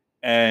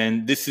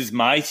 and this is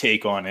my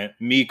take on it.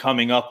 Me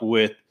coming up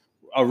with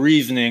a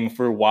reasoning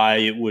for why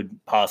it would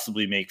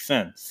possibly make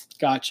sense.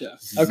 Gotcha.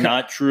 This is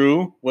not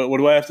true. What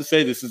do I have to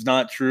say? This is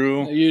not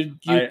true. You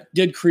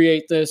did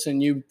create this,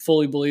 and you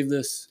fully believe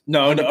this.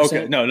 No.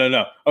 Okay.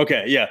 No.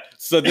 Okay. Yeah.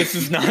 So this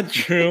is not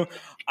true.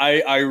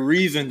 I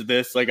reasoned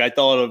this, like I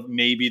thought of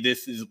maybe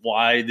this is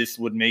why this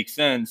would make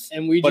sense,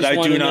 but I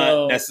do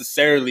not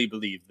necessarily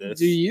believe this.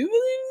 Do you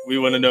believe? We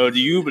want to know. Do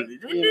you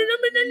believe? Do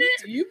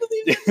you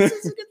believe this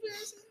is a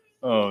conspiracy?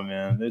 Oh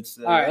man, it's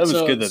right, that was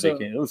so- good that so- they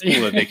came. It was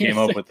cool that they came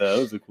up with that. It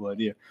was a cool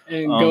idea.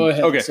 And go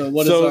ahead. Okay, So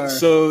what is our?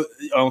 so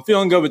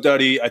Feeling Good with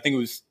Duddy. I think it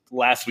was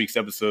last week's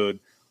episode.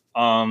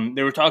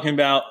 They were talking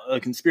about a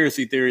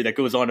conspiracy theory that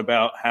goes on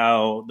about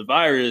how the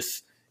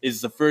virus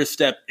is the first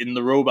step in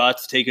the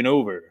robots taking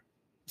over.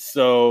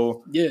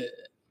 So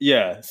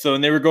yeah. So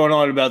and they were going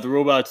on about the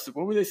robots.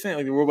 What were they saying?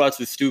 Like the robots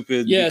are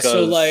stupid. Yeah.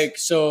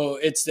 because, So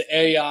it's the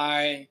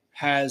AI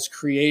has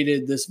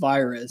created this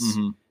virus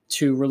Mhm.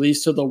 to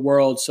release to the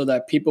world so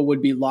that people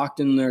would be locked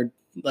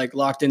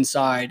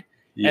inside.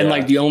 Yeah. And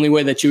like the only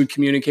way that you would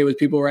communicate with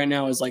people right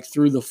now is like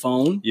through the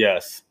phone.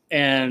 yes,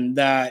 And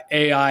that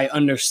AI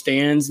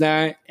understands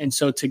that. And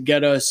so to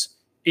get us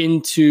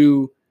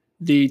into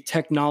the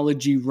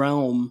technology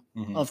realm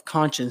Mhm. of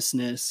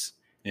consciousness,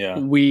 yeah,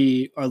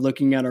 we are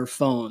looking at our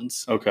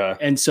phones. okay,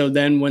 And so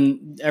then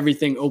when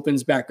everything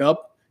opens back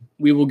up,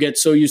 we will get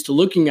so used to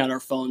looking at our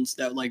phones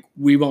that like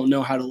we won't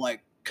know how to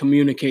like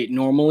communicate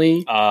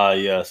normally.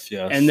 yes.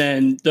 And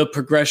then the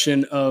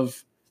progression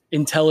of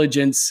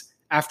intelligence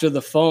after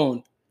the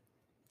phone.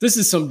 This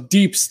is some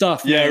deep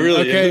stuff. Yeah, man,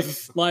 really okay?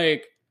 is.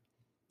 Like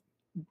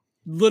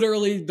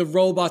literally the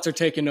robots are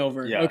taking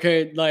over. Yeah.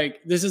 Okay.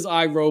 Like this is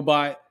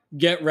iRobot.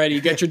 Get ready,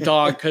 get your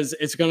dog because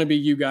it's gonna be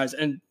you guys.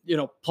 And you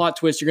know, plot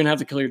twist, you're gonna have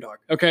to kill your dog.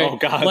 Okay. Oh,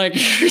 God. Like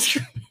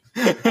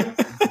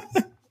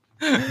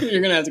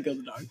you're gonna have to kill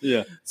the dog.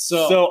 yeah.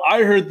 So, So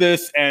I heard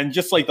this, and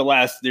just like the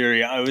last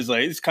theory, I was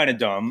like, it's kind of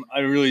dumb. I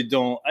really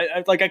don't.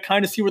 I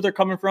kind of see where they're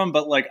coming from,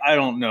 but like, I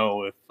don't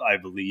know if I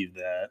believe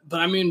that.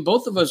 but I mean,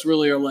 both of us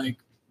really are like,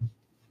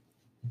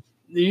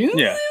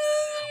 Yeah.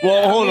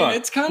 Well, hold on.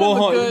 It's kind Well, of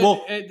a hold- good.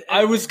 well,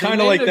 I was they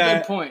kind of made like a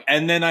that, Good point.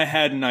 and then I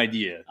had an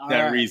idea All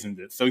that right. reasoned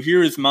it. So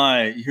here's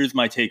my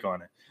take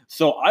on it.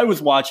 So I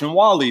was watching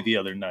Wall-E the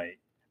other night,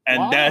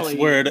 and that's Wall-E.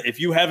 where if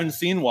you haven't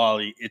seen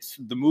Wall-E, it's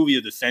the movie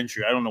of the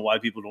century. I don't know why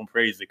people don't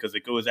praise it because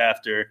it goes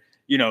after,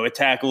 you know, it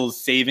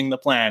tackles saving the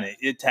planet,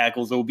 it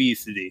tackles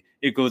obesity,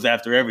 it goes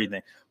after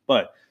everything.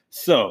 But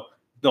so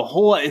the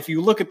whole, if you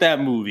look at that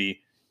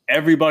movie,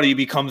 everybody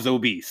becomes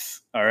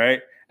obese. All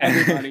right.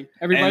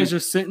 Everybody's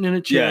just sitting in a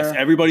chair. Yes,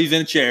 everybody's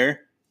in a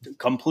chair,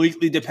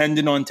 completely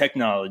dependent on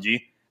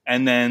technology.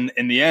 And then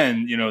in the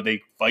end, you know,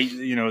 they fight,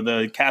 you know,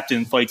 the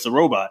captain fights a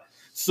robot.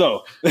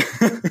 So,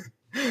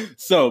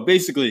 so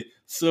basically,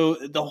 so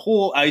the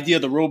whole idea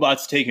of the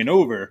robots taking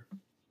over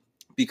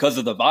because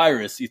of the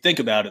virus, you think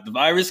about it, the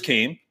virus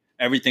came,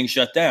 everything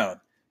shut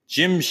down,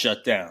 gyms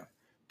shut down.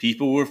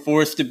 People were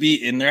forced to be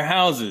in their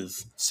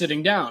houses,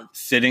 sitting down.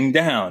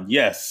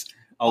 Yes.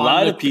 A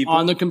lot of people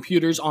on the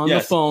computers, on the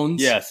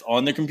phones. Yes,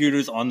 on their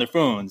computers, on their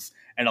phones.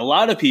 And a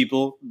lot of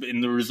people,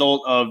 in the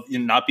result of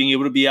not being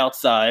able to be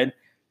outside,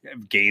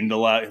 have gained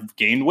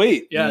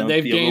weight. Yeah,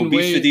 they've gained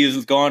obesity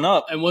has gone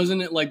up. And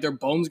wasn't it like their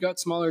bones got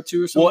smaller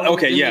too or something? Well,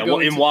 okay, Didn't yeah. they go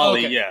Well, in into-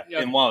 Wall-E, okay,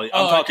 yeah. In Wall-E.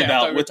 Oh, I'm talking okay, I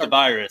thought about we were with the talking-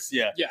 virus,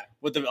 yeah. Yeah.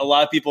 A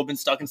lot of people have been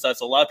stuck inside,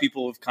 so a lot of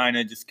people have kind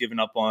of just given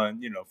up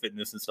on, you know,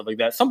 fitness and stuff like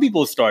that. Some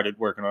people have started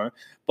working on it,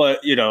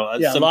 but, you know.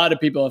 Yeah, a lot of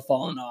people have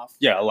fallen off.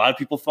 Yeah, a lot of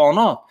people fallen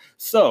off.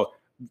 So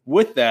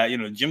with that, you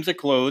know, gyms are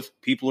closed.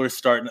 People are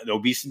starting. The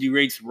obesity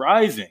rates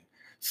rising.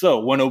 So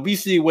when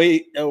obesity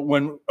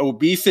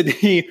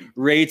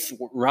rates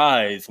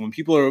rise, when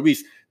people are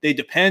obese, they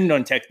depend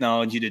on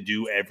technology to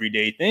do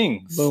everyday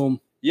things.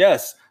 Boom.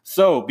 Yes.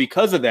 So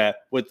because of that,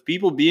 with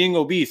people being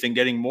obese and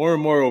getting more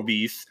and more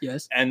obese,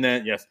 Yes. and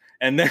then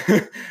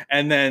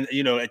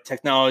you know,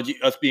 technology,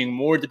 us being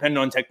more dependent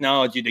on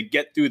technology to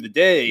get through the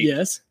day,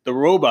 Yes. the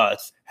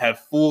robots have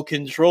full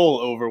control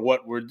over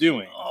what we're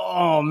doing.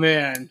 Oh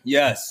man.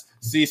 Yes.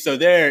 See, so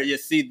there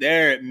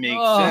it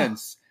makes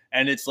sense.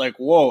 And it's like,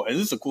 whoa, and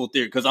this is a cool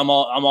theory because I'm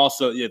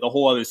also the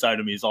whole other side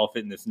of me is all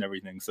fitness and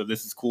everything. So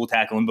this is cool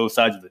tackling both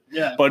sides of it.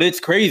 Yeah. But it's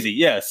crazy.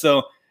 Yeah.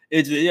 So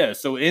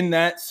so in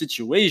that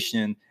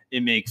situation,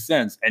 it makes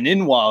sense. And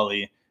in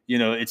Wall-E, you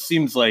know, it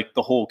seems like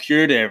the whole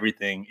cure to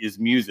everything is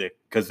music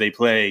because they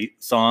play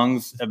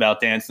songs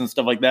about dance and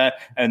stuff like that.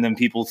 And then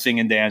people sing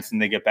and dance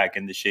and they get back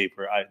into shape.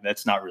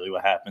 That's not really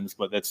what happens,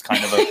 but that's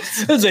kind of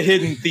there's a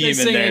hidden theme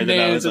in there that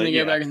I was like,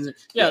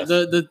 yes.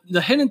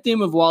 The hidden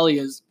theme of Wall-E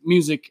is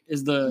music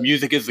is the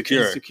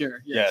cure. Is the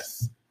cure.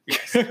 Yes.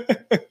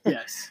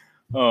 Yes.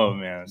 Oh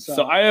man. So-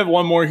 So I have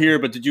one more here,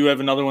 but did you have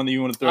another one that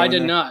you want to throw? I in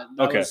did there? not.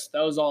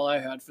 That was all I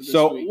had for this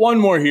So week. one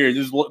more here.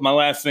 This is my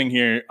last thing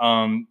here.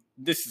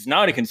 This is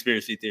not a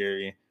conspiracy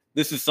theory.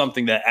 This is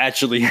something that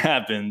actually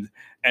happened,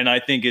 and I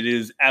think it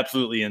is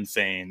absolutely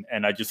insane.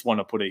 And I just want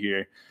to put it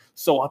here.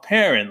 So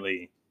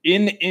apparently,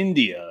 in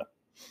India,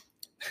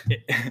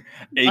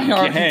 I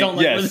already don't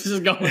like where this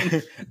is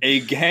going. a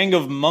gang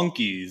of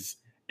monkeys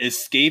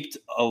escaped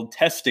a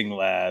testing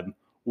lab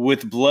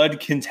with blood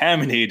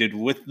contaminated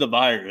with the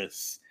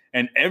virus.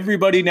 And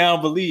everybody now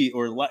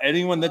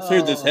anyone that's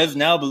heard this has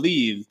now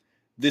believed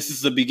this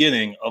is the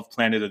beginning of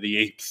Planet of the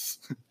Apes.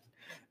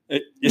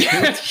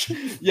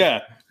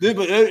 Yeah. Do you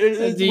believe this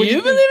is the beginning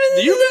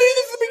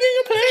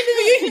of Planet of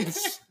the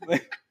Apes?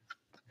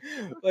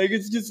 Like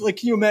it's just like,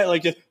 can you imagine,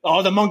 like,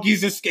 the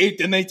monkeys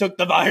escaped and they took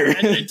the virus.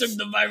 And they took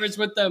the virus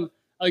with them.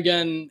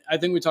 again, I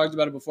think we talked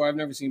about it before. I've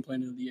never seen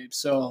Planet of the Apes,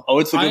 so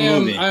it's a good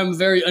movie. I am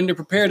very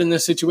underprepared in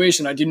this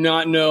situation. I do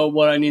not know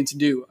what I need to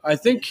do. I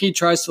think he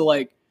tries to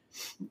like.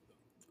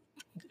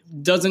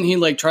 Doesn't he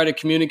like try to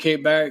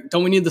communicate back?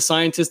 Don't we need the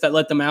scientists that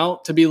let them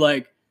out to be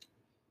like,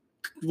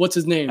 what's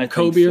his name,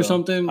 Kobe or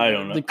something? I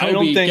don't know. Like, Kobe, I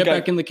don't think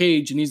back in the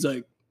cage, and he's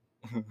like,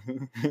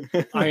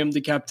 I am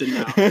the captain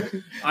now.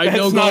 I That's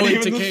don't not go even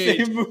into the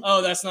cage. same movie.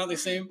 Oh, that's not the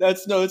same.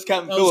 It's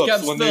Captain Oh, Phillips it's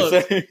Captain when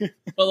Phillips. they say.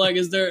 But like,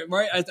 is there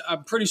right?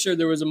 I'm pretty sure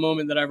there was a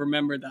moment that I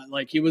remembered that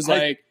like he was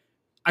like,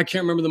 I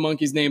can't remember the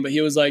monkey's name, but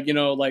he was like,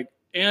 like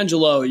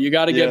Angelo, you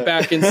got to get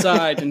back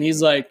inside, and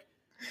he's like,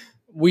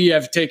 we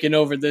have taken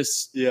over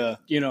this,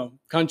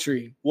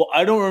 country. Well,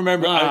 I don't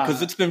remember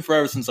because it's been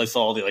forever since I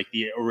saw the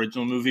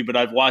original movie, but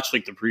I've watched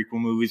like the prequel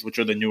movies, which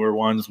are the newer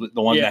ones,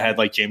 the one that had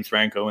like James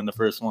Franco in the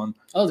first one.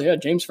 Oh yeah,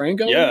 James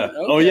Franco. Yeah. Okay.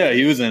 Oh yeah,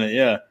 he was in it.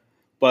 Yeah.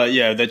 But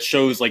yeah, that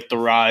shows like the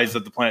rise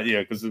of the planet. Yeah,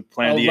 because the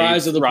Planet of the Apes,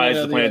 rise of the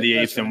Planet of the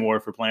Apes, and War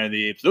for Planet of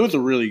the Apes. Those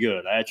are really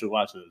good. I actually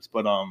watched those.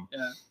 But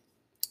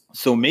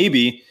so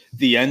maybe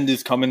the end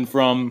is coming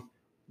from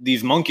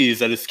these monkeys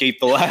that escaped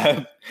the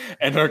lab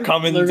and are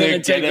coming to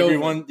get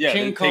everyone. Over. Yeah,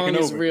 King Kong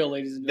is real,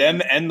 ladies and gentlemen.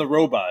 Them and the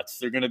robots.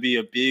 They're going to be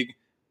a big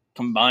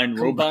combined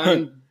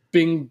robot.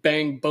 Bing,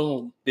 bang,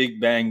 boom.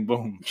 Big bang,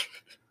 boom.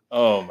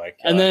 Oh, my God.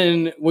 And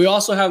then we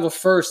also have a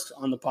first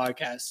on the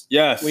podcast.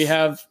 Yes. We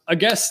have a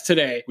guest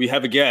today. We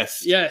have a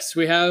guest. Yes,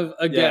 we have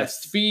a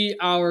guest. Be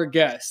our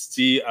guest.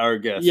 Be our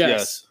guest.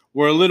 Yes.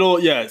 We're a little,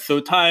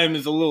 so time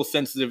is a little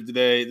sensitive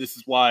today. This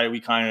is why we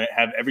kind of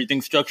have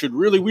everything structured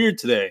really weird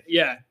today.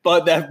 Yeah.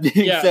 But that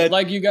being said.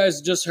 Like you guys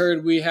just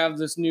heard, we have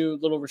this new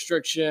little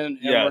restriction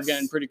and we're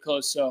getting pretty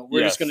close. So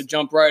we're just going to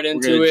jump right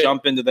into it. We're going to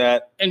jump into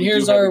that. And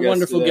here's our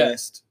wonderful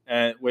guest.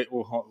 And wait,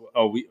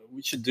 we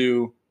should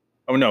do.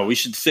 Oh, no, we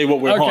should say what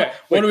we're on.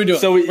 What are we doing?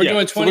 So we're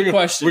doing 20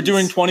 questions. We're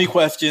doing 20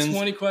 questions.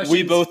 20 questions.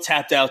 We both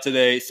tapped out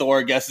today, so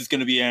our guest is going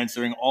to be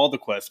answering all the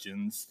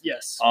questions.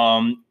 Yes.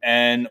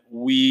 And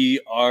we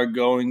are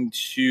going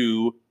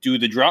to do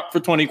the drop for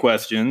 20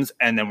 questions,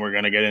 and then we're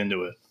going to get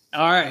into it.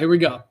 All right, here we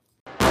go.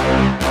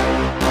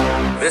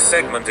 This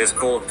segment is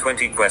called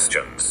 20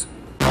 Questions.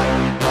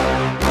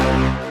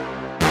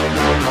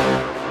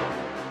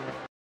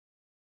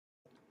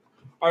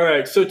 All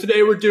right, so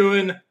today we're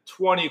doing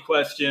 20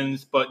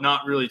 questions, but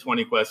not really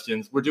 20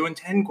 questions. We're doing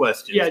 10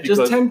 questions. Yeah,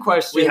 just 10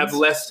 questions. We have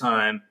less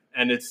time,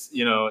 and it's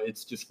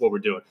just what we're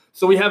doing.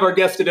 So we have our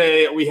guest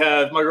today. We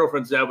have my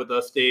girlfriend's dad with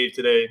us, Dave,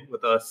 today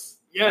with us.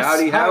 Yes.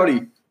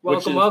 Howdy.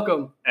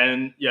 Welcome.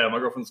 And yeah, my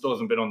girlfriend still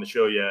hasn't been on the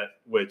show yet,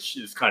 which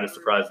is kind of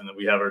surprising that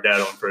we have our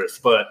dad on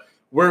first. But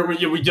we're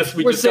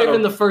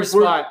saving the first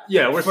spot.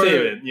 Yeah, we're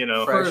saving,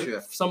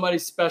 for somebody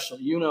special,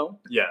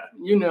 Yeah.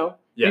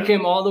 He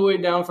came all the way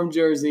down from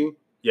Jersey.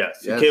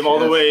 Yes, he came all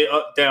the way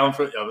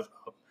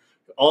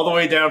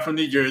down from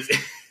New Jersey.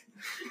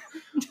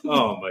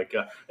 Oh my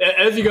God!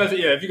 As you guys,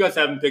 if you guys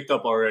haven't picked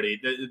up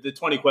already, the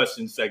 20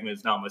 questions segment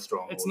is not my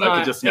strong hold. I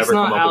could just never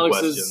come up with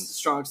questions.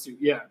 Strong suit,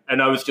 yeah. And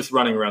I was just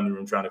running around the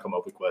room trying to come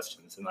up with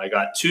questions, and I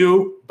got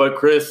 2, but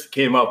Chris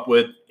came up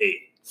with 8.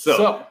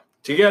 So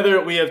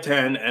together we have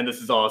 10, and this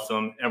is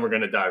awesome. And we're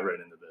gonna dive right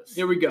into this.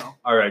 Here we go.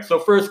 All right. So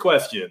first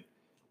question: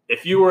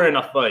 if you were in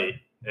a fight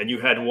and you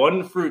had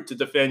one fruit to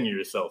defend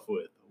yourself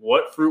with,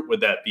 what fruit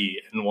would that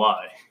be and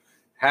why?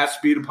 Has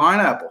to be the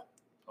pineapple.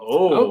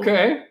 Oh,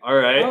 okay. All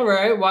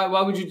right.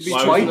 Why would you be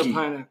choosing the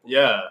pineapple?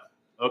 Yeah.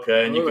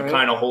 Okay, and you could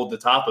kind of hold the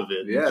top of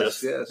it.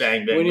 Yes.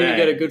 Bang, bang, we need to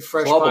get a good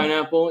fresh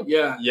pineapple.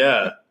 Yeah.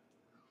 Yeah.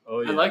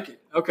 Oh, yeah. I like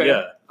it. Okay.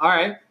 Yeah. All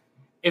right.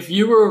 If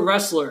you were a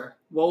wrestler,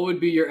 what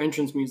would be your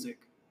entrance music?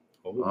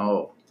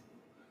 Oh.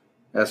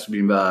 Has to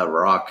be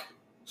rock.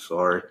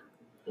 Sorry.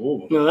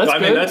 Oh. No, that's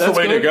good. I mean, that's the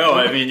way good. to go.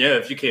 I mean, yeah,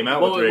 if you came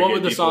out with reggae, what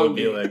would the people song would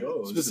be like,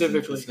 oh,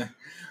 specifically?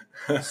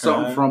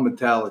 Something from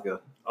Metallica.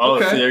 Oh,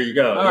 okay. So there you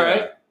go. All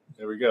right.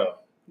 There we go.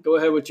 Go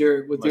ahead with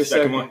your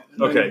second one.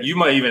 Okay, you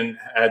might even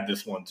add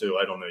this one too.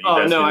 I don't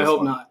know. I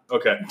hope not.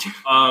 Okay.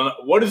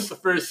 What is the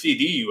first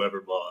CD you ever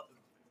bought?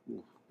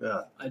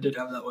 Yeah, I did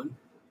have that one.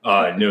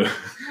 I knew.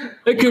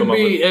 It could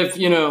be if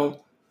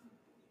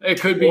it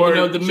could be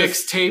the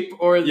mixtape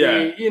or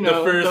the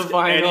first the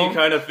vinyl. Any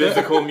kind of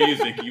physical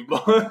music you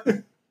bought.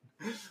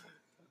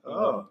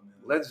 Oh,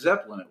 Led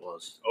Zeppelin it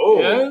was.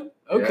 Oh, yeah.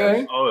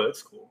 Okay. Yes. Oh,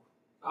 that's cool.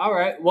 All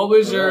right. What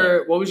was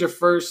your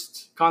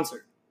first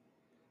concert?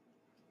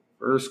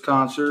 First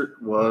concert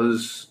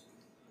was,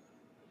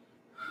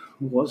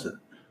 who was it?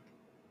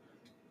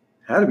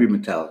 Had to be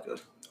Metallica.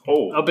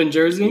 Oh, up in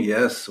Jersey?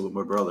 Yes, with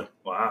my brother.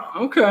 Wow.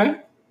 Okay.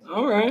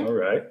 All right. All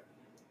right.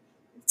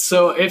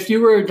 So if you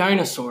were a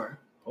dinosaur,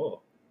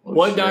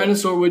 what shit.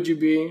 dinosaur would you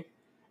be,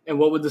 and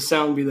what would the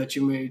sound be that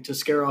you made to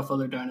scare off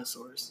other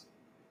dinosaurs?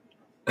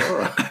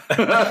 A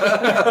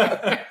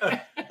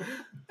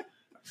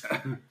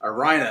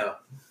rhino.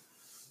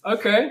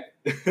 Okay.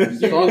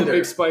 The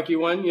big spiky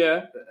one,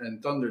 yeah.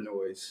 And thunder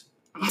noise.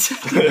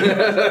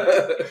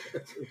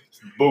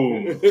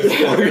 Boom.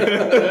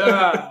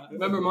 Yeah.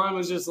 Remember mine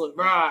was just like,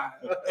 rah.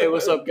 Hey,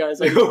 what's up, guys?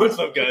 What's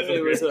up, guys?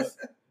 Hey, what's up?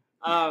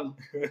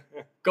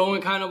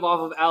 Going kind of off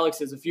of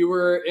Alex's, if you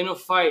were in a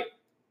fight,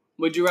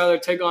 would you rather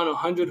take on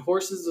 100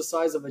 horses the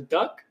size of a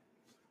duck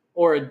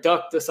or a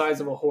duck the size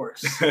of a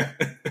horse?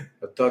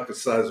 A duck the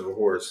size of a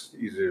horse,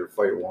 easier to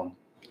fight one.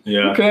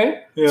 Yeah.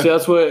 Okay. Yeah. So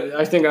that's what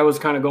I think I was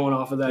kind of going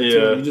off of that Yeah.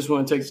 too. You just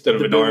want to take Instead of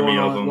the an big army one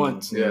of all them. at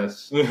once.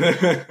 Yes.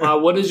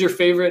 What is your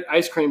favorite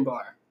ice cream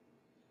bar?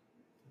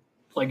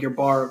 Like your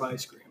bar of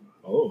ice cream.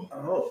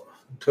 Oh.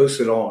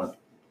 Toast it on.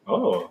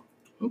 Oh.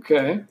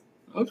 Okay.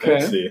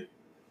 Fancy.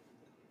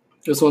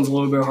 This one's a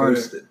little bit harder.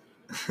 Toast it.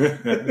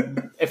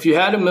 If you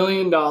had $1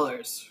 million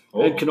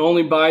Oh. and can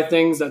only buy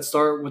things that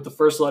start with the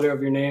first letter of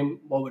your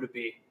name, what would it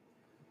be?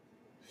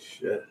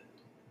 Shit.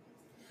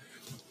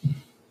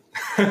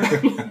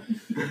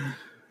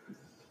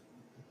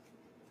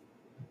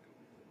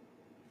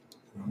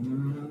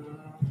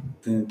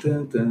 Dun,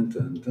 dun, dun,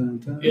 dun, dun,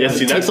 dun. Yeah,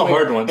 see, it that's took a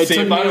hard one. It See,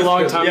 took if me I a was long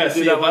doing- time yeah, to see,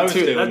 do that if I one was too.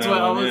 doing That's that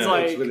what I one, was yeah.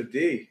 like. It's with a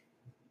D.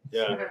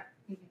 Yeah.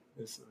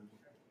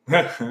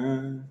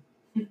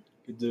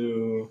 Could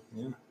do,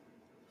 yeah.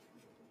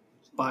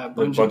 Buy a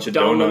bunch bunch, of of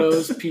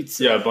Domino's donuts.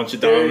 pizza. Yeah, a bunch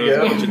of There you donuts,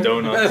 a go. bunch of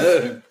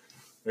donuts.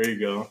 There you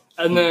go.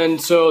 And then,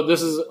 so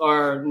this is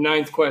our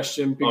ninth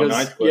question because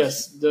ninth question.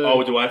 yes, the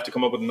Oh, do I have to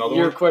come up with another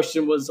your one?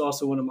 question was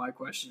also one of my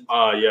questions.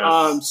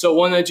 Yes. So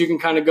one that you can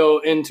kind of go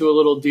into a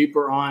little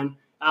deeper on.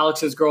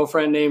 Alex's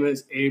girlfriend name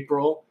is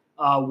April.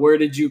 Where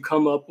did you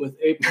come up with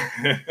April?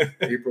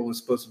 April was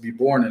supposed to be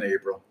born in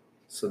April.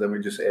 So then we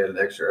just added an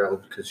extra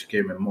L because she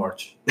came in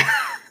March.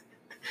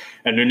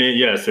 And her name,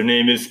 yes, her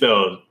name is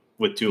spelled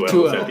with two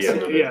L's at the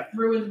end of it. Yeah.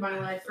 Ruined my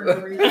life for no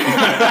reason.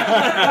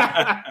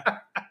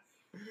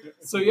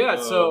 So yeah.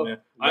 Oh, So man.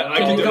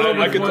 Can you come up I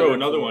with could one? throw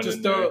another one just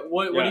in there.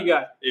 what Yeah. do you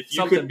got? If you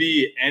Something. could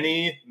be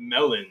any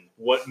melon,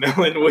 what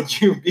melon would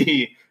you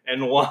be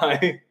and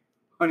why?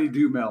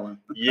 Honeydew melon.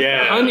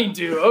 Yeah.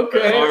 Honeydew.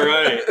 Okay. All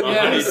right. A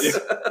Yes.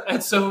 honeydew.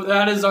 And so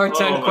that is our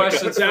 10 Oh my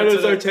questions. God. for That is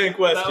today. our 10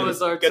 questions. That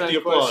was our Get 10 the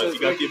applause. questions.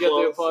 You got We the can get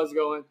the applause? applause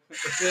going.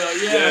 Yeah,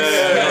 Yeah,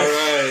 yes. all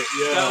right.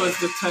 Yeah. That was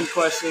the 10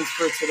 questions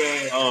for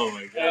today. Oh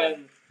my God. And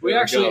we There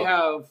we actually go.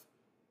 have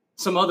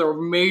some other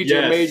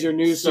major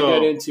news So, to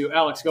get into.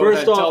 Alex, go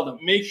First ahead, tell off, them.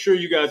 make sure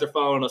you guys are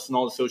following us on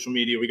all the social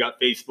media. We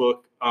got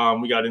Facebook,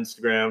 we got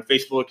Instagram.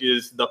 Facebook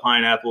is The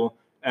Pineapple,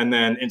 and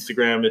then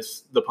Instagram,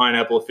 it's The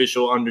Pineapple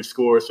Official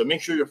 _. So make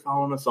sure you're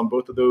following us on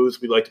both of those.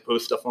 We like to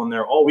post stuff on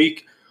there all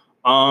week.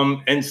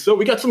 And so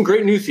we got some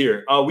great news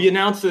here. We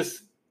announced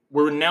this.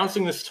 We're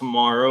announcing this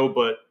tomorrow,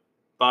 but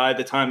by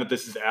the time that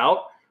this is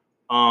out,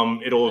 it'll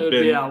have It'll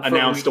be been out for a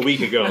announced a week.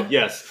 week ago.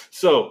 Yes.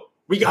 So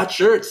we got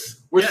shirts.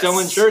 We're Yes.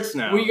 selling shirts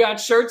now. We got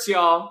shirts,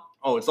 y'all.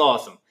 Oh, it's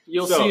awesome.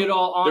 You'll So, see it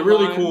all online. They're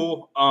really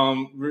cool.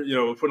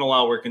 We're putting a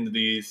lot of work into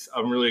these.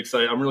 I'm really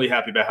excited. I'm really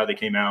happy about how they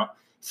came out.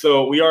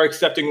 So we are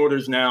accepting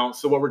orders now.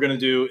 So what we're going to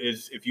do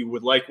is, if you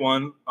would like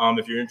one,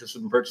 if you're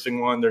interested in purchasing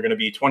one, they're going to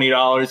be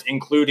 $20,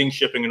 including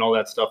shipping and all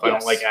that stuff. I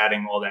Yes. don't like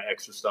adding all that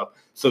extra stuff.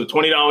 So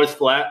 $20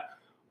 flat.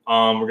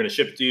 We're going to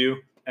ship it to you.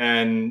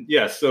 And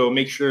yeah, so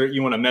make sure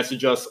you want to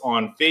message us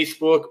on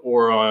Facebook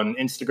or on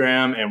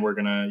Instagram, and we're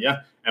going to,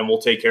 and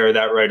we'll take care of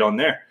that right on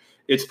there.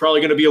 It's probably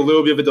going to be a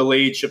little bit of a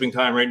delayed shipping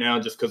time right now,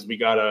 just because we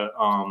got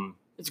to,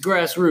 It's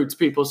grassroots,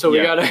 people. So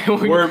Yeah. we gotta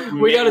we're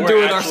we gotta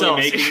do it actually ourselves.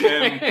 making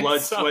them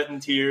blood, So- sweat,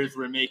 and tears.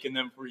 We're making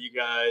them for you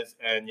guys,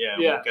 and Yeah.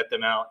 we'll get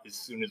them out as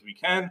soon as we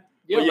can.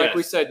 Yeah, But like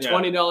we yes, said, yeah.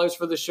 $20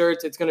 for the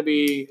shirts. It's gonna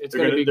be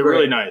They're great.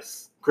 really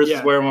nice. Chris Yeah.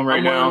 is wearing one right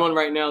I'm now. wearing one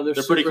right now. They're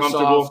Pretty super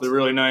comfortable. soft. They're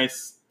really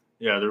nice.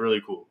 Yeah, they're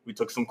really cool. We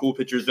took some cool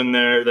pictures in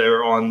there.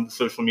 They're on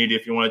social media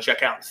if you want to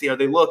check out and see how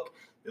they look.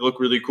 They look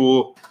really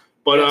cool.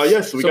 But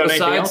so we got anything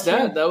besides else?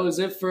 that, that was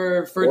it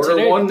for Order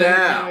today. one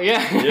now.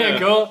 Yeah, Yeah.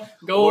 go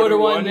order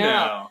one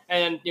now.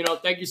 And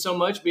thank you so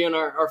much being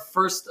our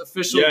first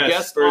official Yes,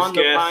 guest first on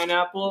the guest.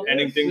 Pineapple.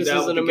 Ending things This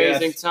out is with an the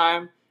amazing guest.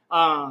 time.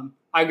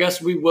 I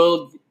guess we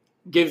will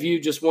give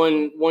you just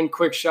one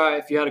quick shot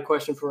if you had a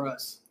question for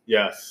us.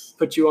 Yes.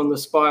 Put you on the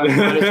spot.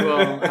 Might as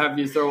well have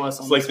you throw us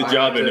on It's like the the spot.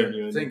 job I have to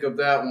interview. Think of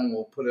that one.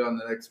 We'll put it on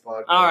the next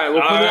podcast. All right,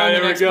 we'll put All it on right, the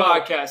here we next go.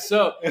 podcast.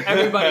 So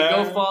everybody,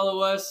 go follow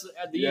us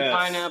at the Yes.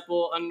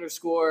 Pineapple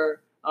 _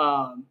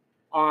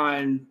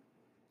 on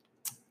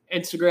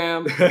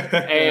Instagram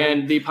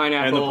and the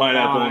Pineapple, And the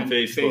Pineapple on on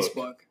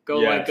Facebook.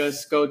 Go Yes. like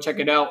us. Go check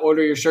it out.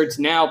 Order your shirts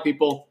now,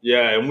 people.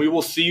 Yeah, and we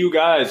will see you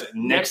guys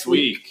next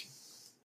week.